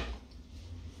him.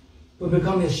 We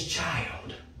become his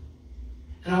child.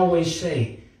 And I always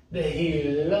say that he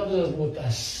loves us with the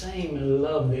same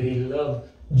love that he loved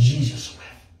Jesus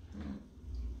with.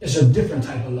 It's a different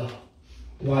type of love.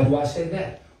 Why do I say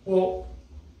that? Well,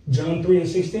 John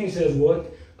 3:16 says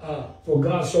what? For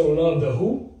God so loved the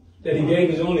who? That he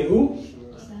gave his only who?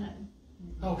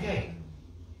 Okay.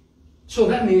 So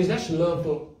that means that's love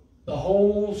for the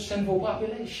whole sinful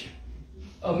population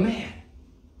of man.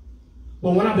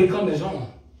 But when I become his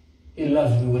own, he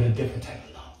loves me with a different type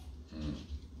of love.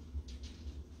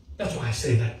 That's why I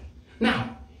say that.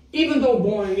 Now, even though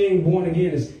born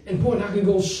again is important, I could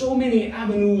go so many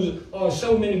avenues or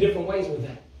so many different ways with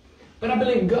that. But I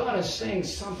believe God is saying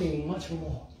something much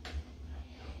more.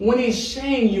 When he's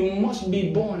saying you must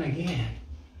be born again,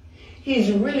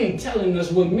 he's really telling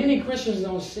us what many Christians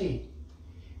don't see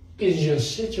is your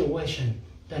situation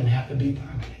doesn't have to be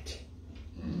permanent.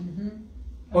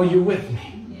 Are you with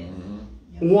me?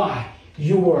 Why?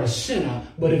 You were a sinner,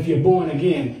 but if you're born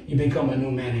again, you become a new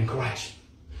man in Christ.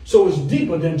 So it's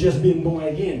deeper than just being born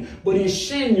again. But he's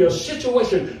saying your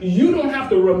situation, you don't have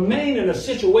to remain in a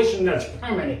situation that's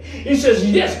permanent. He says,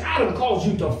 yes, Adam caused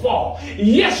you to fall.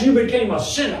 Yes, you became a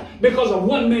sinner because of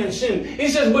one man's sin. He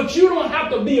says, but you don't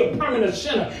have to be a permanent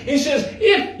sinner. He says,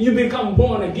 if you become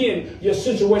born again, your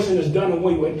situation is done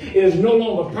away with. It is no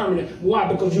longer permanent. Why?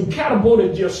 Because you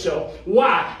catapulted yourself.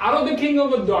 Why? Out of the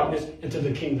kingdom of darkness into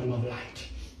the kingdom of light.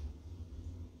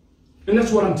 And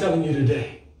that's what I'm telling you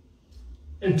today.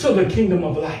 Into the kingdom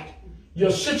of light.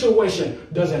 Your situation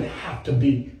doesn't have to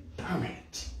be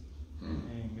permanent.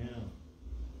 Amen.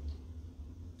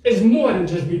 It's more than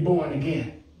just be born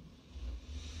again.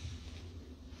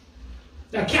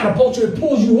 That catapults you, it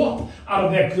pulls you up out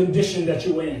of that condition that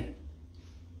you're in.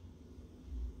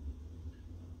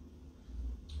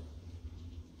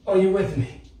 Are you with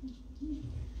me?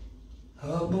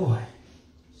 Oh boy.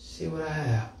 See what I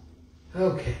have.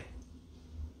 Okay.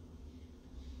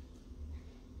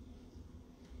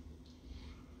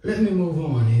 Let me move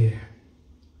on here.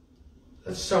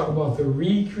 Let's talk about the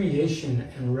recreation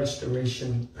and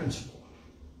restoration principle.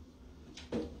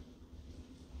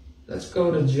 Let's go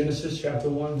to Genesis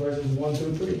chapter 1, verses 1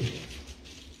 through 3.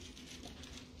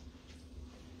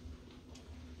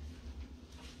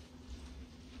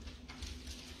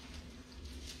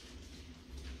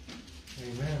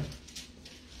 Amen.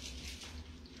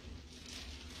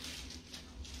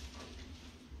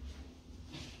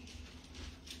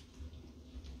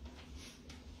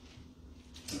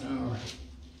 All right.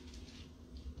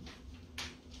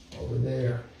 Over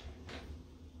there.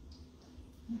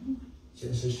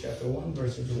 Genesis chapter 1,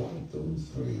 verses 1 through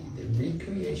 3. The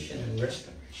recreation and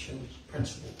restoration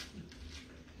principle.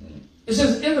 It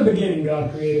says, in the beginning,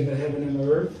 God created the heaven and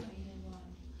the earth.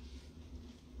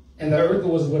 And the earth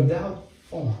was without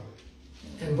form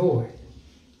and void.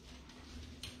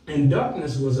 And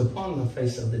darkness was upon the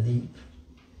face of the deep.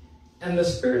 And the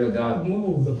Spirit of God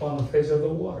moved upon the face of the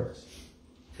waters.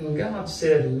 And God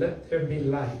said, let there be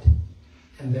light.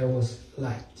 And there was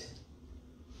light.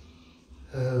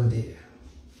 Oh dear.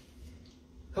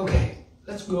 Okay,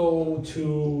 let's go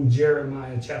to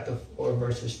Jeremiah chapter 4,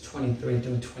 verses 23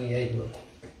 through 28 real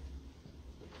quick.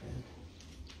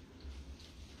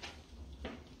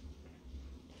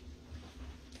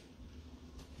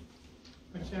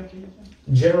 What chapter is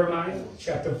that? Jeremiah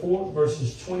chapter 4,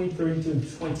 verses 23 through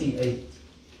 28.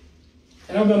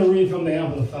 And I'm going to read from the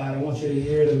Amplified. I want you to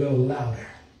hear it a little louder.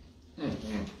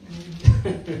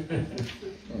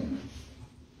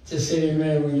 Just say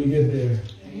amen when you get there.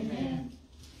 Amen.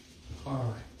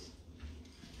 All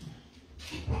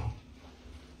right.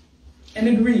 And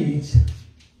it reads,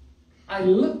 I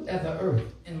looked at the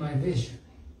earth in my vision.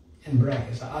 In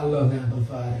brackets, I love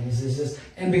Amplified. And it says this,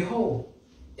 and behold,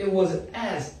 it was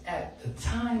as at the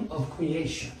time of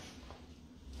creation,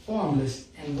 formless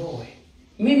and void.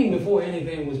 Meaning before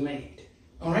anything was made.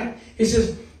 All right? He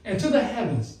says, and to the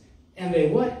heavens, and they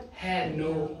what? Had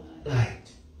no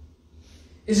light.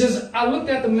 It says, I looked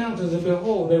at the mountains, and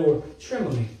behold, they were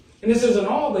trembling. And it says, and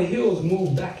all the hills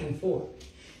moved back and forth.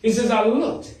 It says, I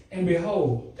looked, and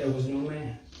behold, there was no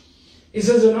man. It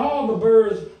says, and all the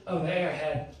birds of the air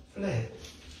had fled.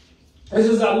 It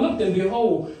says, I looked, and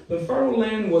behold, the fertile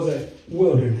land was a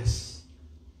wilderness.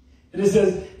 And it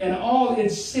says, and all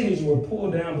its cities were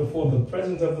pulled down before the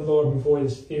presence of the Lord, before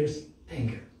his fierce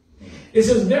anger. It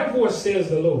says, therefore says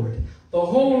the Lord, the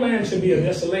whole land shall be a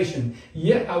desolation,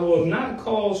 yet I will not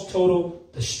cause total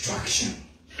destruction.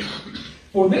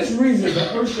 For this reason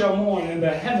the earth shall mourn, and the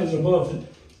heavens above, and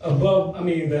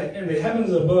the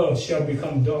heavens above shall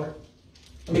become dark.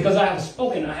 Because I have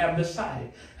spoken, I have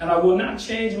decided, and I will not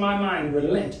change my mind,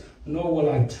 relent, nor will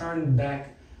I turn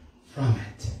back from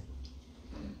it.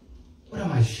 What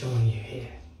am I showing you here?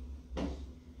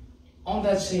 On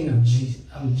that scene of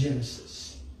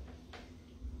Genesis,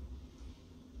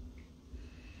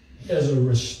 there's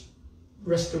a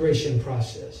restoration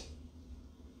process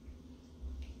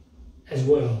as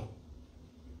well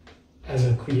as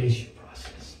a creation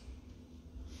process.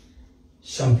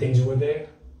 Some things were there,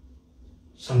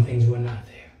 some things were not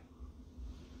there.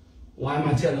 Why am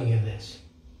I telling you this?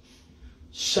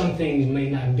 Some things may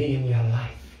not be in your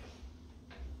life.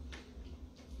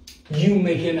 You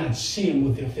cannot see them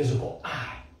with your physical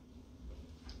eye.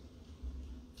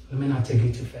 Let me not take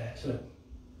you too fast. Look,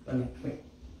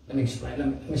 let me explain.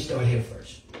 Let me start here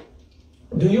first.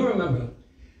 Do you remember?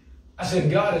 I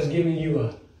said God has given you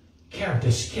a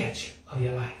character sketch of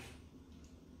your life.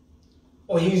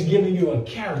 Or he's giving you a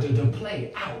character to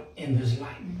play out in this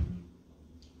life.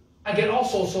 I can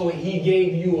also say he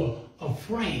gave you a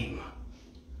frame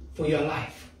for your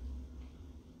life.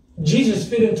 Jesus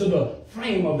fit into the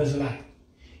frame of his life.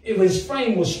 If his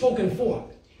frame was spoken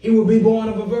forth, he would be born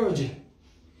of a virgin.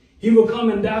 He would come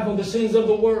and die for the sins of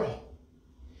the world.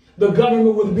 The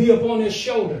government would be upon his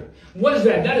shoulder. What is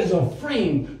that? That is a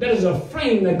frame. That is a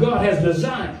frame that God has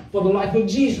designed for the life of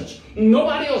Jesus.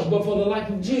 Nobody else but for the life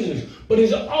of Jesus. But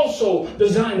he's also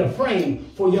designed a frame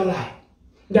for your life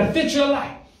that fits your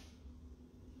life.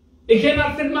 It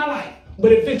cannot fit my life,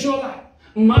 but it fits your life.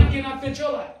 Mine cannot fit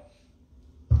your life.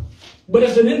 But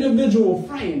it's an individual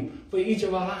frame for each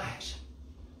of our lives.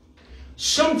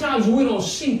 Sometimes we don't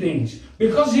see things.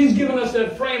 Because he's given us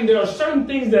that frame, there are certain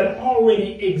things that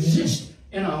already exist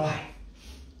in our life.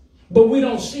 But we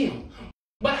don't see them.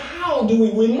 But how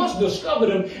do we must discover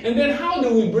them, and then how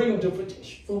do we bring them to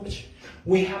fruition?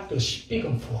 We have to speak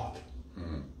them forth.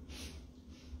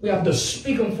 We have to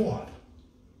speak them forth.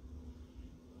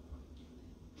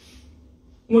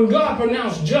 When God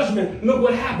pronounced judgment, look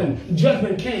what happened.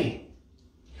 Judgment came.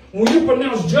 When you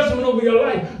pronounce judgment over your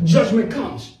life, judgment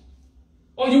comes.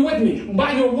 Are you with me?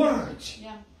 By your words.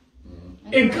 Yeah.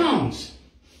 It comes.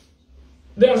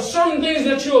 There are certain things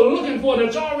that you're looking for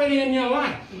that's already in your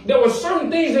life. There were certain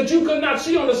things that you could not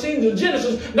see on the scenes of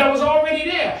Genesis that was already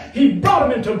there. He brought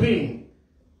them into being.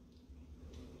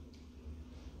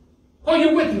 Are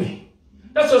you with me?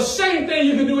 That's the same thing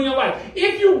you can do in your life.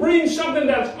 If you bring something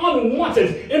that's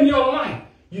unwanted in your life,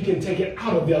 you can take it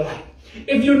out of your life.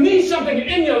 If you need something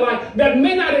in your life that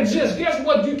may not exist, guess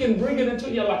what? You can bring it into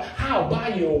your life. How?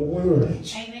 By your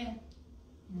words. Amen.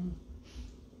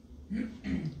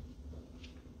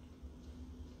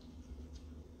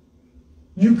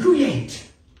 You create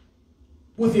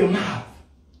with your mouth.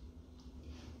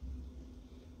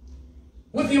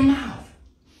 With your mouth.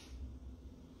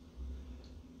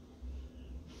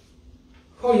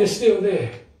 Oh, you're still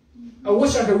there. I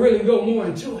wish I could really go more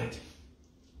into it.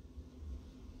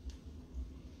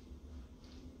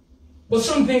 But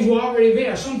some things were already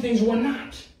there. Some things were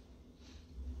not.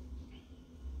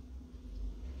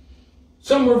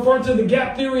 Some refer to the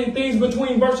gap theory and things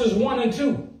between verses 1 and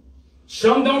 2.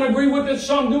 Some don't agree with it.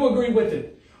 Some do agree with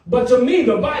it. But to me,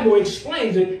 the Bible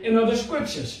explains it in other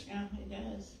scriptures. Yeah, it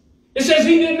does. It says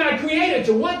he did not create it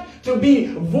to what? To be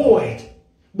void.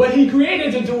 But he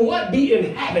created it to what? Be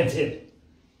inhabited.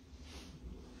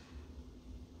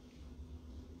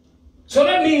 So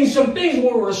that means some things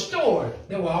were restored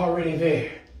that were already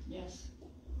there. Yes.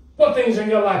 What things in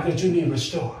your life that you need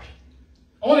restored?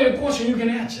 Only a question you can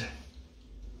answer.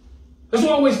 That's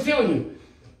what I always tell you.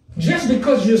 Just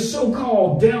because you're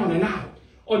so-called down and out,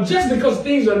 or just because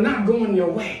things are not going your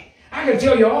way, I can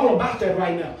tell you all about that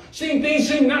right now. Things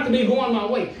seem not to be going my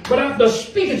way, but I have to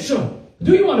speak it to them.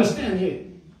 Do you understand here?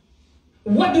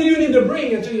 What do you need to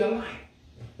bring into your life?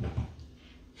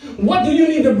 What do you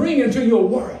need to bring into your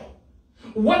world?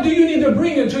 What do you need to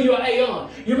bring into your aeon?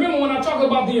 You remember when I talked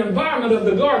about the environment of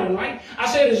the garden, right? I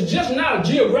said it's just not a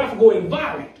geographical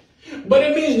environment, but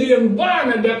it means the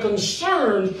environment that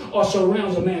concerns or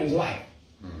surrounds a man's life.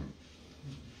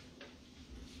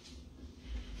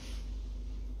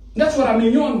 That's what I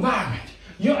mean, your environment,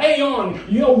 your aeon,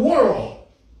 your world,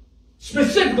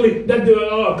 specifically that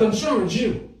concerns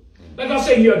you. Like I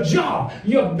say, your job,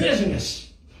 your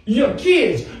business, your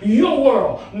kids, your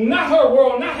world, not her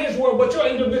world, not his world, but your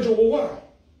individual world.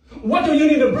 What do you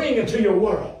need to bring into your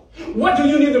world? What do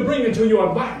you need to bring into your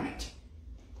environment?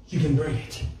 You can bring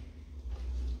it.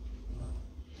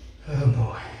 Oh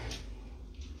boy.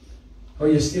 Oh,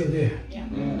 you're still there? Yeah.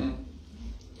 Mm-hmm.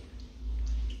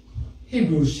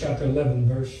 Hebrews chapter 11,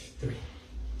 verse 3.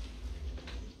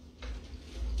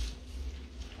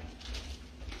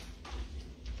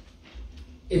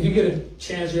 If you get a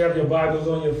chance, you have your Bibles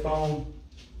on your phone,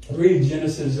 read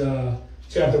Genesis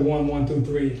chapter 1, 1 through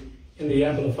 3 in the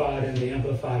Amplified and the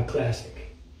Amplified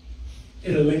Classic.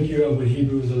 It'll link you up with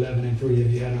Hebrews 11 and 3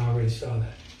 if you hadn't already saw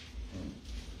that.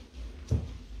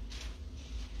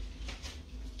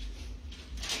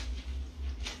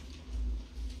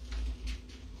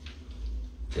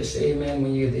 Just say amen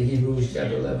when you get to Hebrews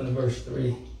chapter 11 verse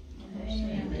 3.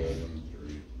 Amen.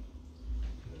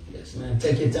 Yes, man.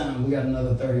 Take your time. We got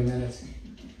another 30 minutes.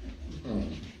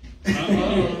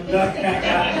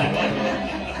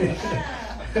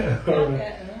 All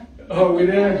right. Oh, we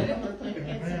there?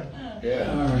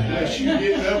 Yeah. All right. Unless you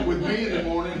getting up with me in the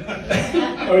morning.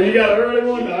 Oh, you got an early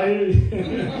one?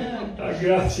 I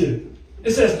got you.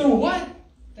 It says through what?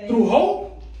 Through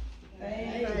hope?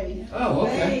 Oh,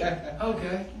 okay.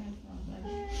 Okay.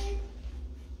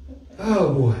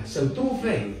 Oh, boy. So through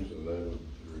faith.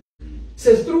 It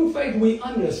says through faith we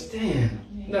understand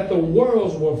that the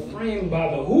worlds were framed by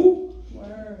the who?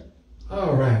 Word.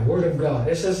 All right. Word of God.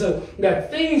 It says that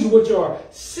things which are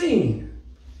seen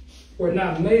were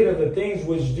not made of the things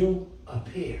which do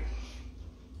appear.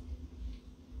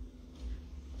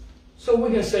 So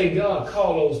we can say God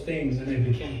called those things and they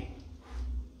became.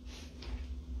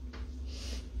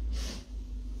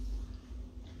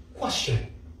 Question.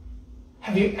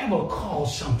 Have you ever called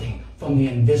something from the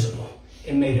invisible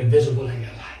and made it visible in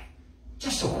your life?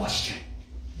 Just a question.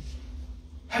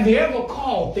 Have you ever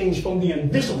called things from the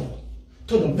invisible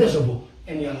to the visible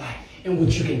in your life in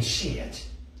which you can see it?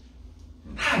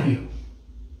 Have you?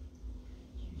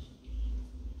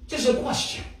 Just a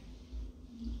question.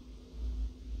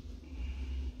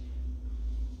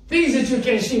 Things that you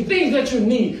can see, things that you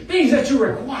need, things that you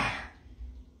require.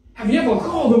 Have you ever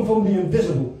called them from the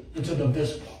invisible into the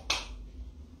visible?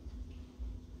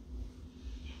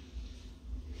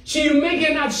 See, you may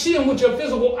not see them with your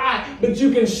physical eye, but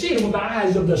you can see them with the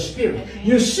eyes of the Spirit.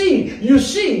 You see.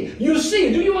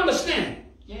 Do you understand?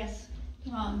 Yes.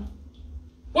 Come on.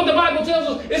 What the Bible tells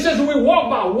us, it says we walk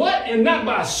by what and not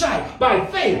by sight, by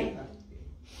faith.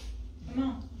 Come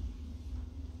on.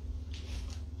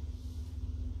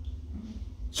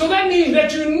 So that means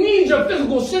that you need your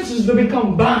physical senses to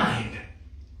become blind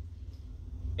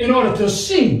in order to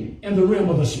see in the realm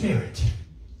of the Spirit.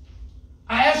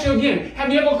 I ask you again,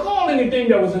 have you ever called anything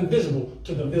that was invisible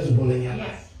to the visible in your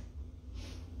life?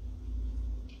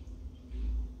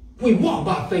 We walk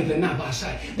by faith and not by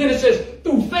sight. Then it says,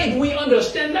 through faith we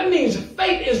understand. That means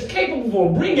faith is capable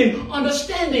of bringing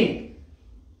understanding.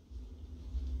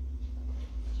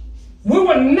 We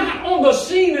were not on the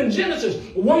scene in Genesis.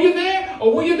 Were you there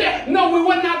or were you there? No, we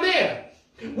were not there.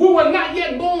 We were not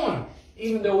yet born.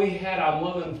 Even though we had our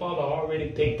mother and father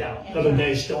already picked out for the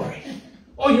day's story.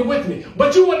 Oh, you're with me.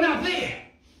 But you were not there.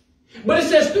 But it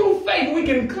says through faith we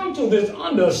can come to this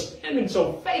understanding.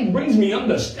 So faith brings me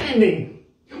understanding.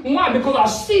 Why? Because I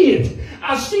see it.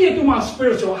 I see it through my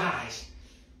spiritual eyes.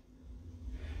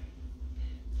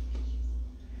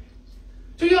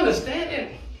 Do you understand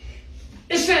it?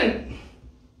 It said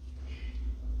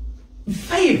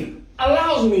faith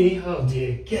allows me, oh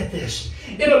dear, get this.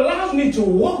 It allows me to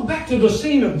walk back to the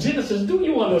scene of Genesis. Do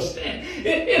you understand?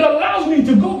 It allows me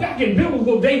to go back in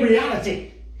biblical day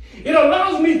reality. It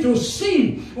allows me to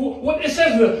see what it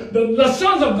says the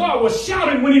sons of God were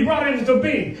shouting when he brought it into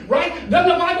being. Right? Doesn't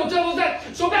the Bible tell us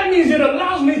that? So that means it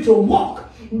allows me to walk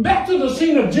back to the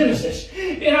scene of Genesis.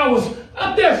 And I was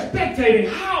up there spectating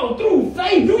how? Through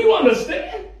faith. Do you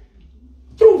understand?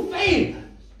 Through faith.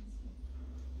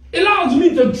 It allows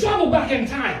me to travel back in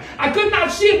time. I could not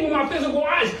see it with my physical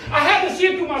eyes. I had to see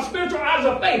it through my spiritual eyes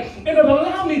of faith. And it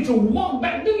allowed me to walk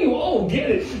back. Do you all get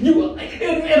it?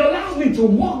 It allows me to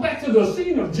walk back to the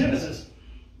scene of Genesis.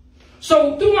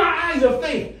 So through my eyes of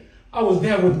faith, I was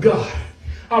there with God.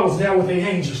 I was there with the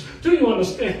angels. Do you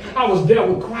understand? I was there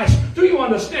with Christ. Do you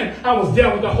understand? I was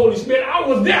there with the Holy Spirit. I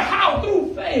was there. How?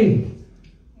 Through faith.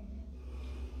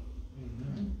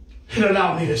 It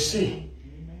allowed me to see.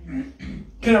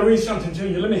 Can I read something to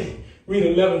you? Let me read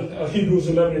Hebrews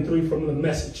 11 and 3 from the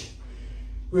Message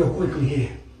real quickly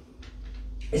here.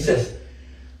 It says,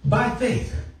 by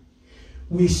faith,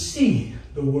 we see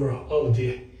the world. Oh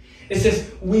dear. It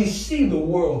says, we see the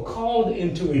world called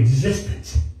into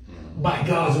existence by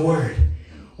God's word.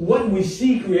 What we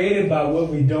see created by what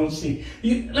we don't see.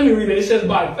 Let me read it. It says,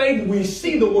 by faith, we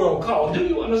see the world called. Do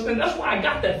you understand? That's where I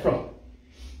got that from.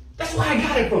 That's where I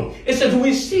got it from. It says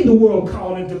we see the world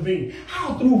called into being.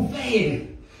 How? Through faith.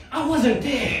 I wasn't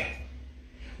there.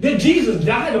 Did Jesus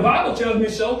die? The Bible tells me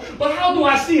so. But how do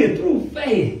I see it? Through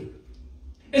faith.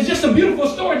 It's just a beautiful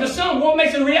story to some. What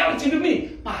makes it reality to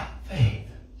me? By faith.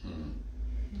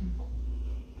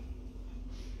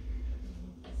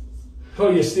 Oh,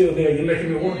 you're still there. You're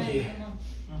making me work here.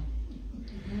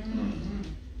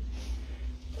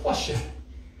 Question.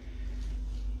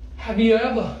 Have you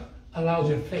ever allowed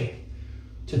your faith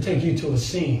to take you to a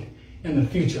scene in the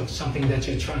future of something that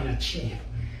you're trying to achieve?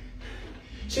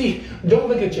 See, don't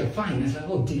look at your finances.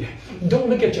 Oh, dear. Don't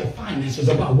look at your finances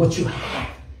about what you have.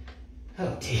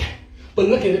 Oh, dear. But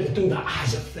look at it through the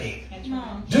eyes of faith.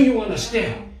 Do you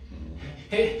understand?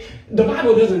 Hey, the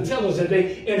Bible doesn't tell us that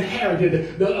they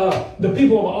inherited the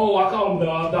people of, oh, I call them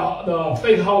the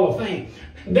Faith Hall of Fame.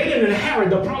 They didn't inherit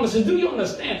the promises. Do you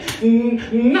understand?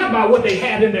 Not by what they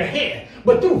had in their head,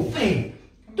 but through faith.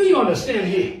 Do you understand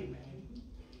here?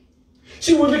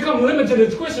 See, we become limited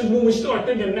as Christians when we start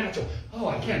thinking natural. Oh,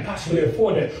 I can't possibly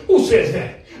afford that. Who says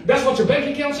that? That's what your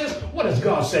bank account says? What does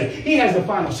God say? He has the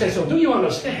final say. So do you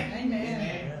understand?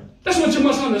 Amen. That's what you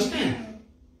must understand.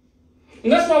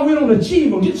 And that's why we don't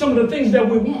achieve or get some of the things that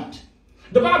we want.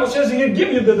 The Bible says He'll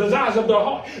give you the desires of the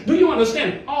heart. Do you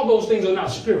understand? All those things are not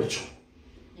spiritual.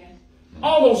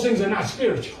 All those things are not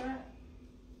spiritual.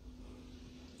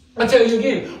 I tell you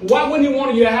again, why wouldn't He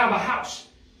want you to have a house?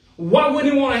 Why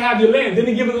wouldn't He want to have your land? Didn't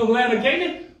He give them the land of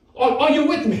Canaan? Are you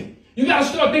with me? You got to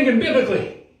start thinking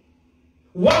biblically.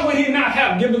 Why would He not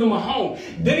have given them a home?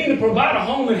 Didn't He provide a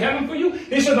home in heaven for you?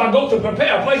 He says, I go to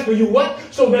prepare a place for you. What?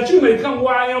 So that you may come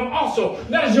where I am also.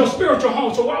 That is your spiritual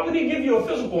home. So why would He give you a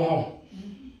physical home?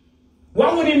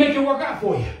 Why would He make it work out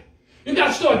for you? You got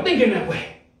to start thinking that way.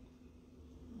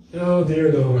 Oh,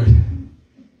 dear Lord.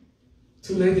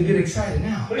 Too late to get excited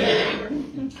now.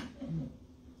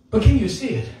 But can you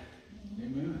see it?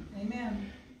 Amen.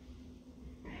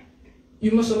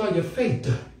 You must allow your faith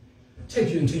to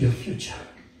take you into your future.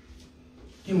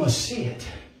 You must see it.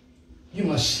 You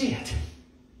must see it.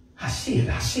 I see it.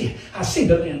 I see it. I see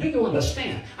the land. Do you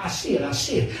understand? I see it. I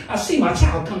see it. I see my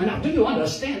child coming out. Do you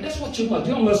understand? That's what you must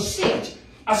do. You must see it.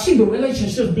 I see the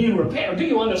relationships being repaired. Do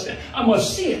you understand? I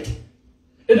must see it.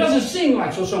 It doesn't seem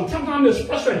like so. Sometimes it's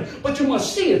frustrating, but you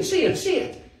must see it, see it, see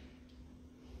it.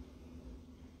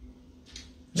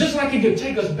 Just like He could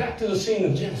take us back to the scene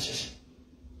of Genesis,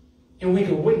 and we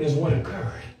could witness what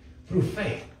occurred through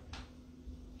faith.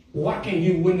 Why can't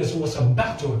you witness what's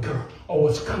about to occur or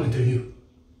what's coming to you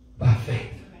by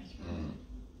faith?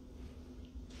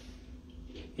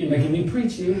 You're making me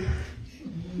preach here.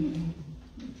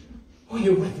 Oh,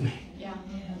 you're with me. Yeah.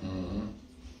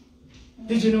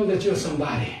 Did you know that you're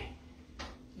somebody?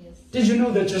 Yes. Did you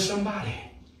know that you're somebody?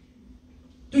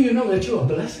 Do you know that you're a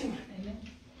blessing? Amen.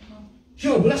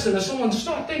 You're a blessing to someone.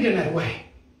 Start thinking that way.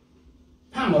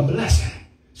 I'm a blessing.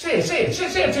 Say it, say it.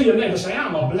 Say it to your neighbor. Say,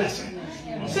 I'm a blessing.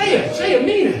 Say it,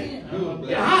 mean it.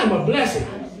 Yeah, I'm a blessing.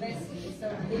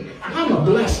 I'm a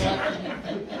blessing.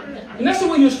 And that's the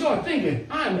way you start thinking.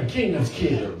 I am the kingdom's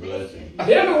kid.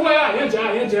 Everywhere I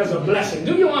enter as a blessing.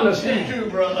 Do you understand? You too,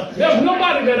 brother. There's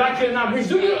nobody that I cannot reach.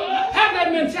 Do you have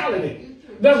that mentality?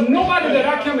 There's nobody that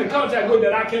I come in contact with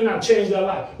that I cannot change their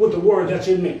life with the word that's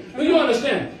in me. Do you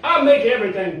understand? I make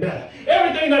everything better.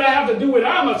 Everything that I have to do with it,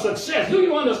 I'm a success. Do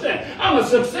you understand? I'm a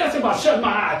success if I shut my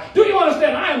eyes. Do you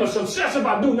understand? I am a success if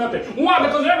I do nothing. Why?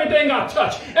 Because everything I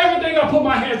touch, everything I put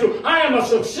my hands to, I am a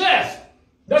success.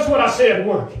 That's what I say at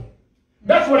work.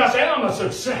 That's what I say. I'm a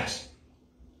success.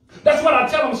 That's what I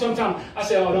tell them sometimes. I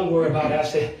say, oh, don't worry about it. I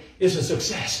say, it's a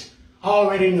success. I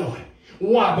already know it.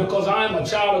 Why? Because I am a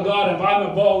child of God. If I'm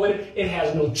involved with it, it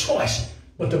has no choice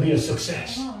but to be a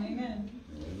success. Oh, amen.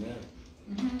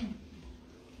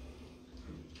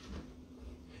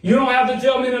 You don't have to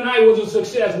tell me tonight was a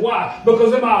success. Why?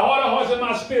 Because in my heart of hearts and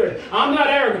my spirit, I'm not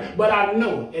arrogant, but I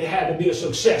know it had to be a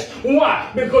success.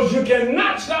 Why? Because you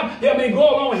cannot stop, go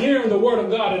along hearing the word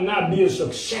of God and not be a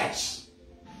success.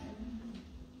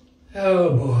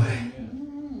 Oh, boy.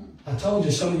 I told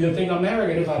you some of you think I'm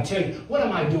arrogant if I tell you, what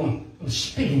am I doing? I'm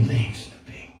speaking things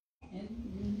to be.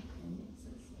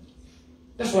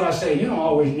 That's what I say. You don't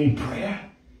always need prayer.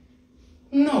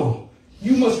 No.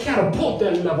 You must catapult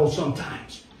that level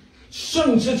sometimes.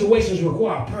 Certain situations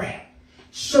require prayer.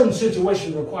 Certain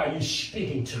situations require you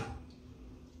speaking to.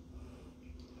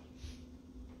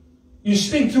 You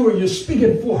speak to it, you speak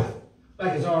it forth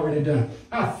like it's already done.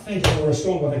 I thank you for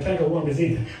restoring what the cankerworm is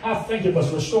eating. I thank you for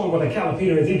restoring what the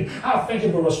caterpillar is eating. I thank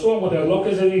you for restoring what the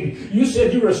locust is eating. You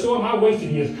said you restore my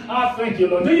wasted years. I thank you,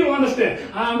 Lord. Do you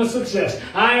understand? I am a success.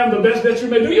 I am the best that you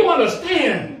may. Do you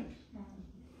understand?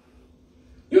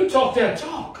 You talk that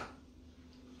talk.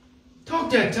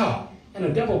 Talk that talk. And the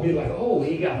devil will be like, oh,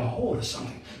 he got a hold of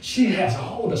something. She has a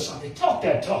hold of something. Talk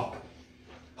that talk.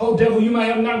 Oh, devil, you might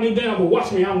have knocked me down, but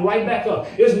watch me. I'm right back up.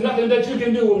 There's nothing that you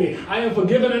can do with me. I am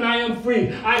forgiven and I am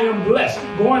free. I am blessed.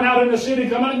 Going out in the city,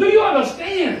 coming out. Do you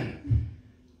understand?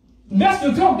 That's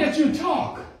the talk that you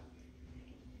talk.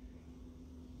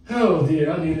 Oh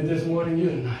dear, I needed this more than you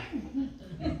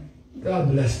tonight.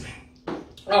 God bless me.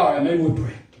 All right, may we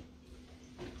pray.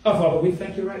 Our Father, we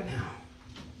thank you right now.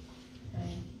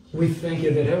 We thank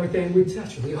you that everything we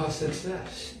touch, we are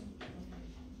success.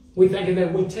 We thank you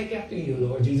that we take after you,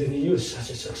 Lord Jesus, and you are such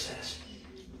a success.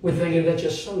 We thank you that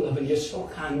you're so loving, you're so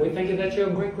kind. We thank you that you're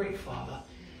a great, great Father.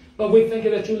 But we thank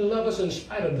you that you love us in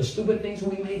spite of the stupid things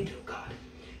we may do, God.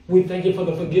 We thank you for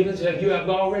the forgiveness that you have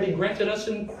already granted us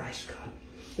in Christ, God.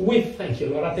 We thank you,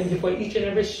 Lord. I thank you for each and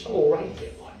every soul right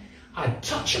there, Lord. I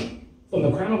touch them from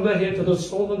the crown of their head to the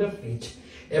sole of their feet.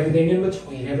 Everything in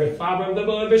between, every fiber of the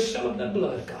blood, every cell of the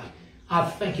blood, God. I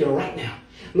thank you right now.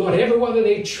 Lord, everywhere that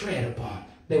they tread upon,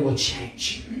 they will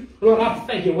change. Lord, I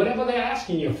thank you. Whatever they're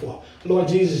asking you for, Lord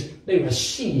Jesus, they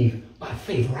receive by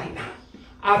faith right now.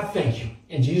 I thank you.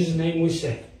 In Jesus' name we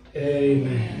say,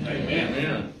 amen.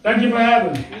 Amen. Thank you for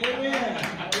having me.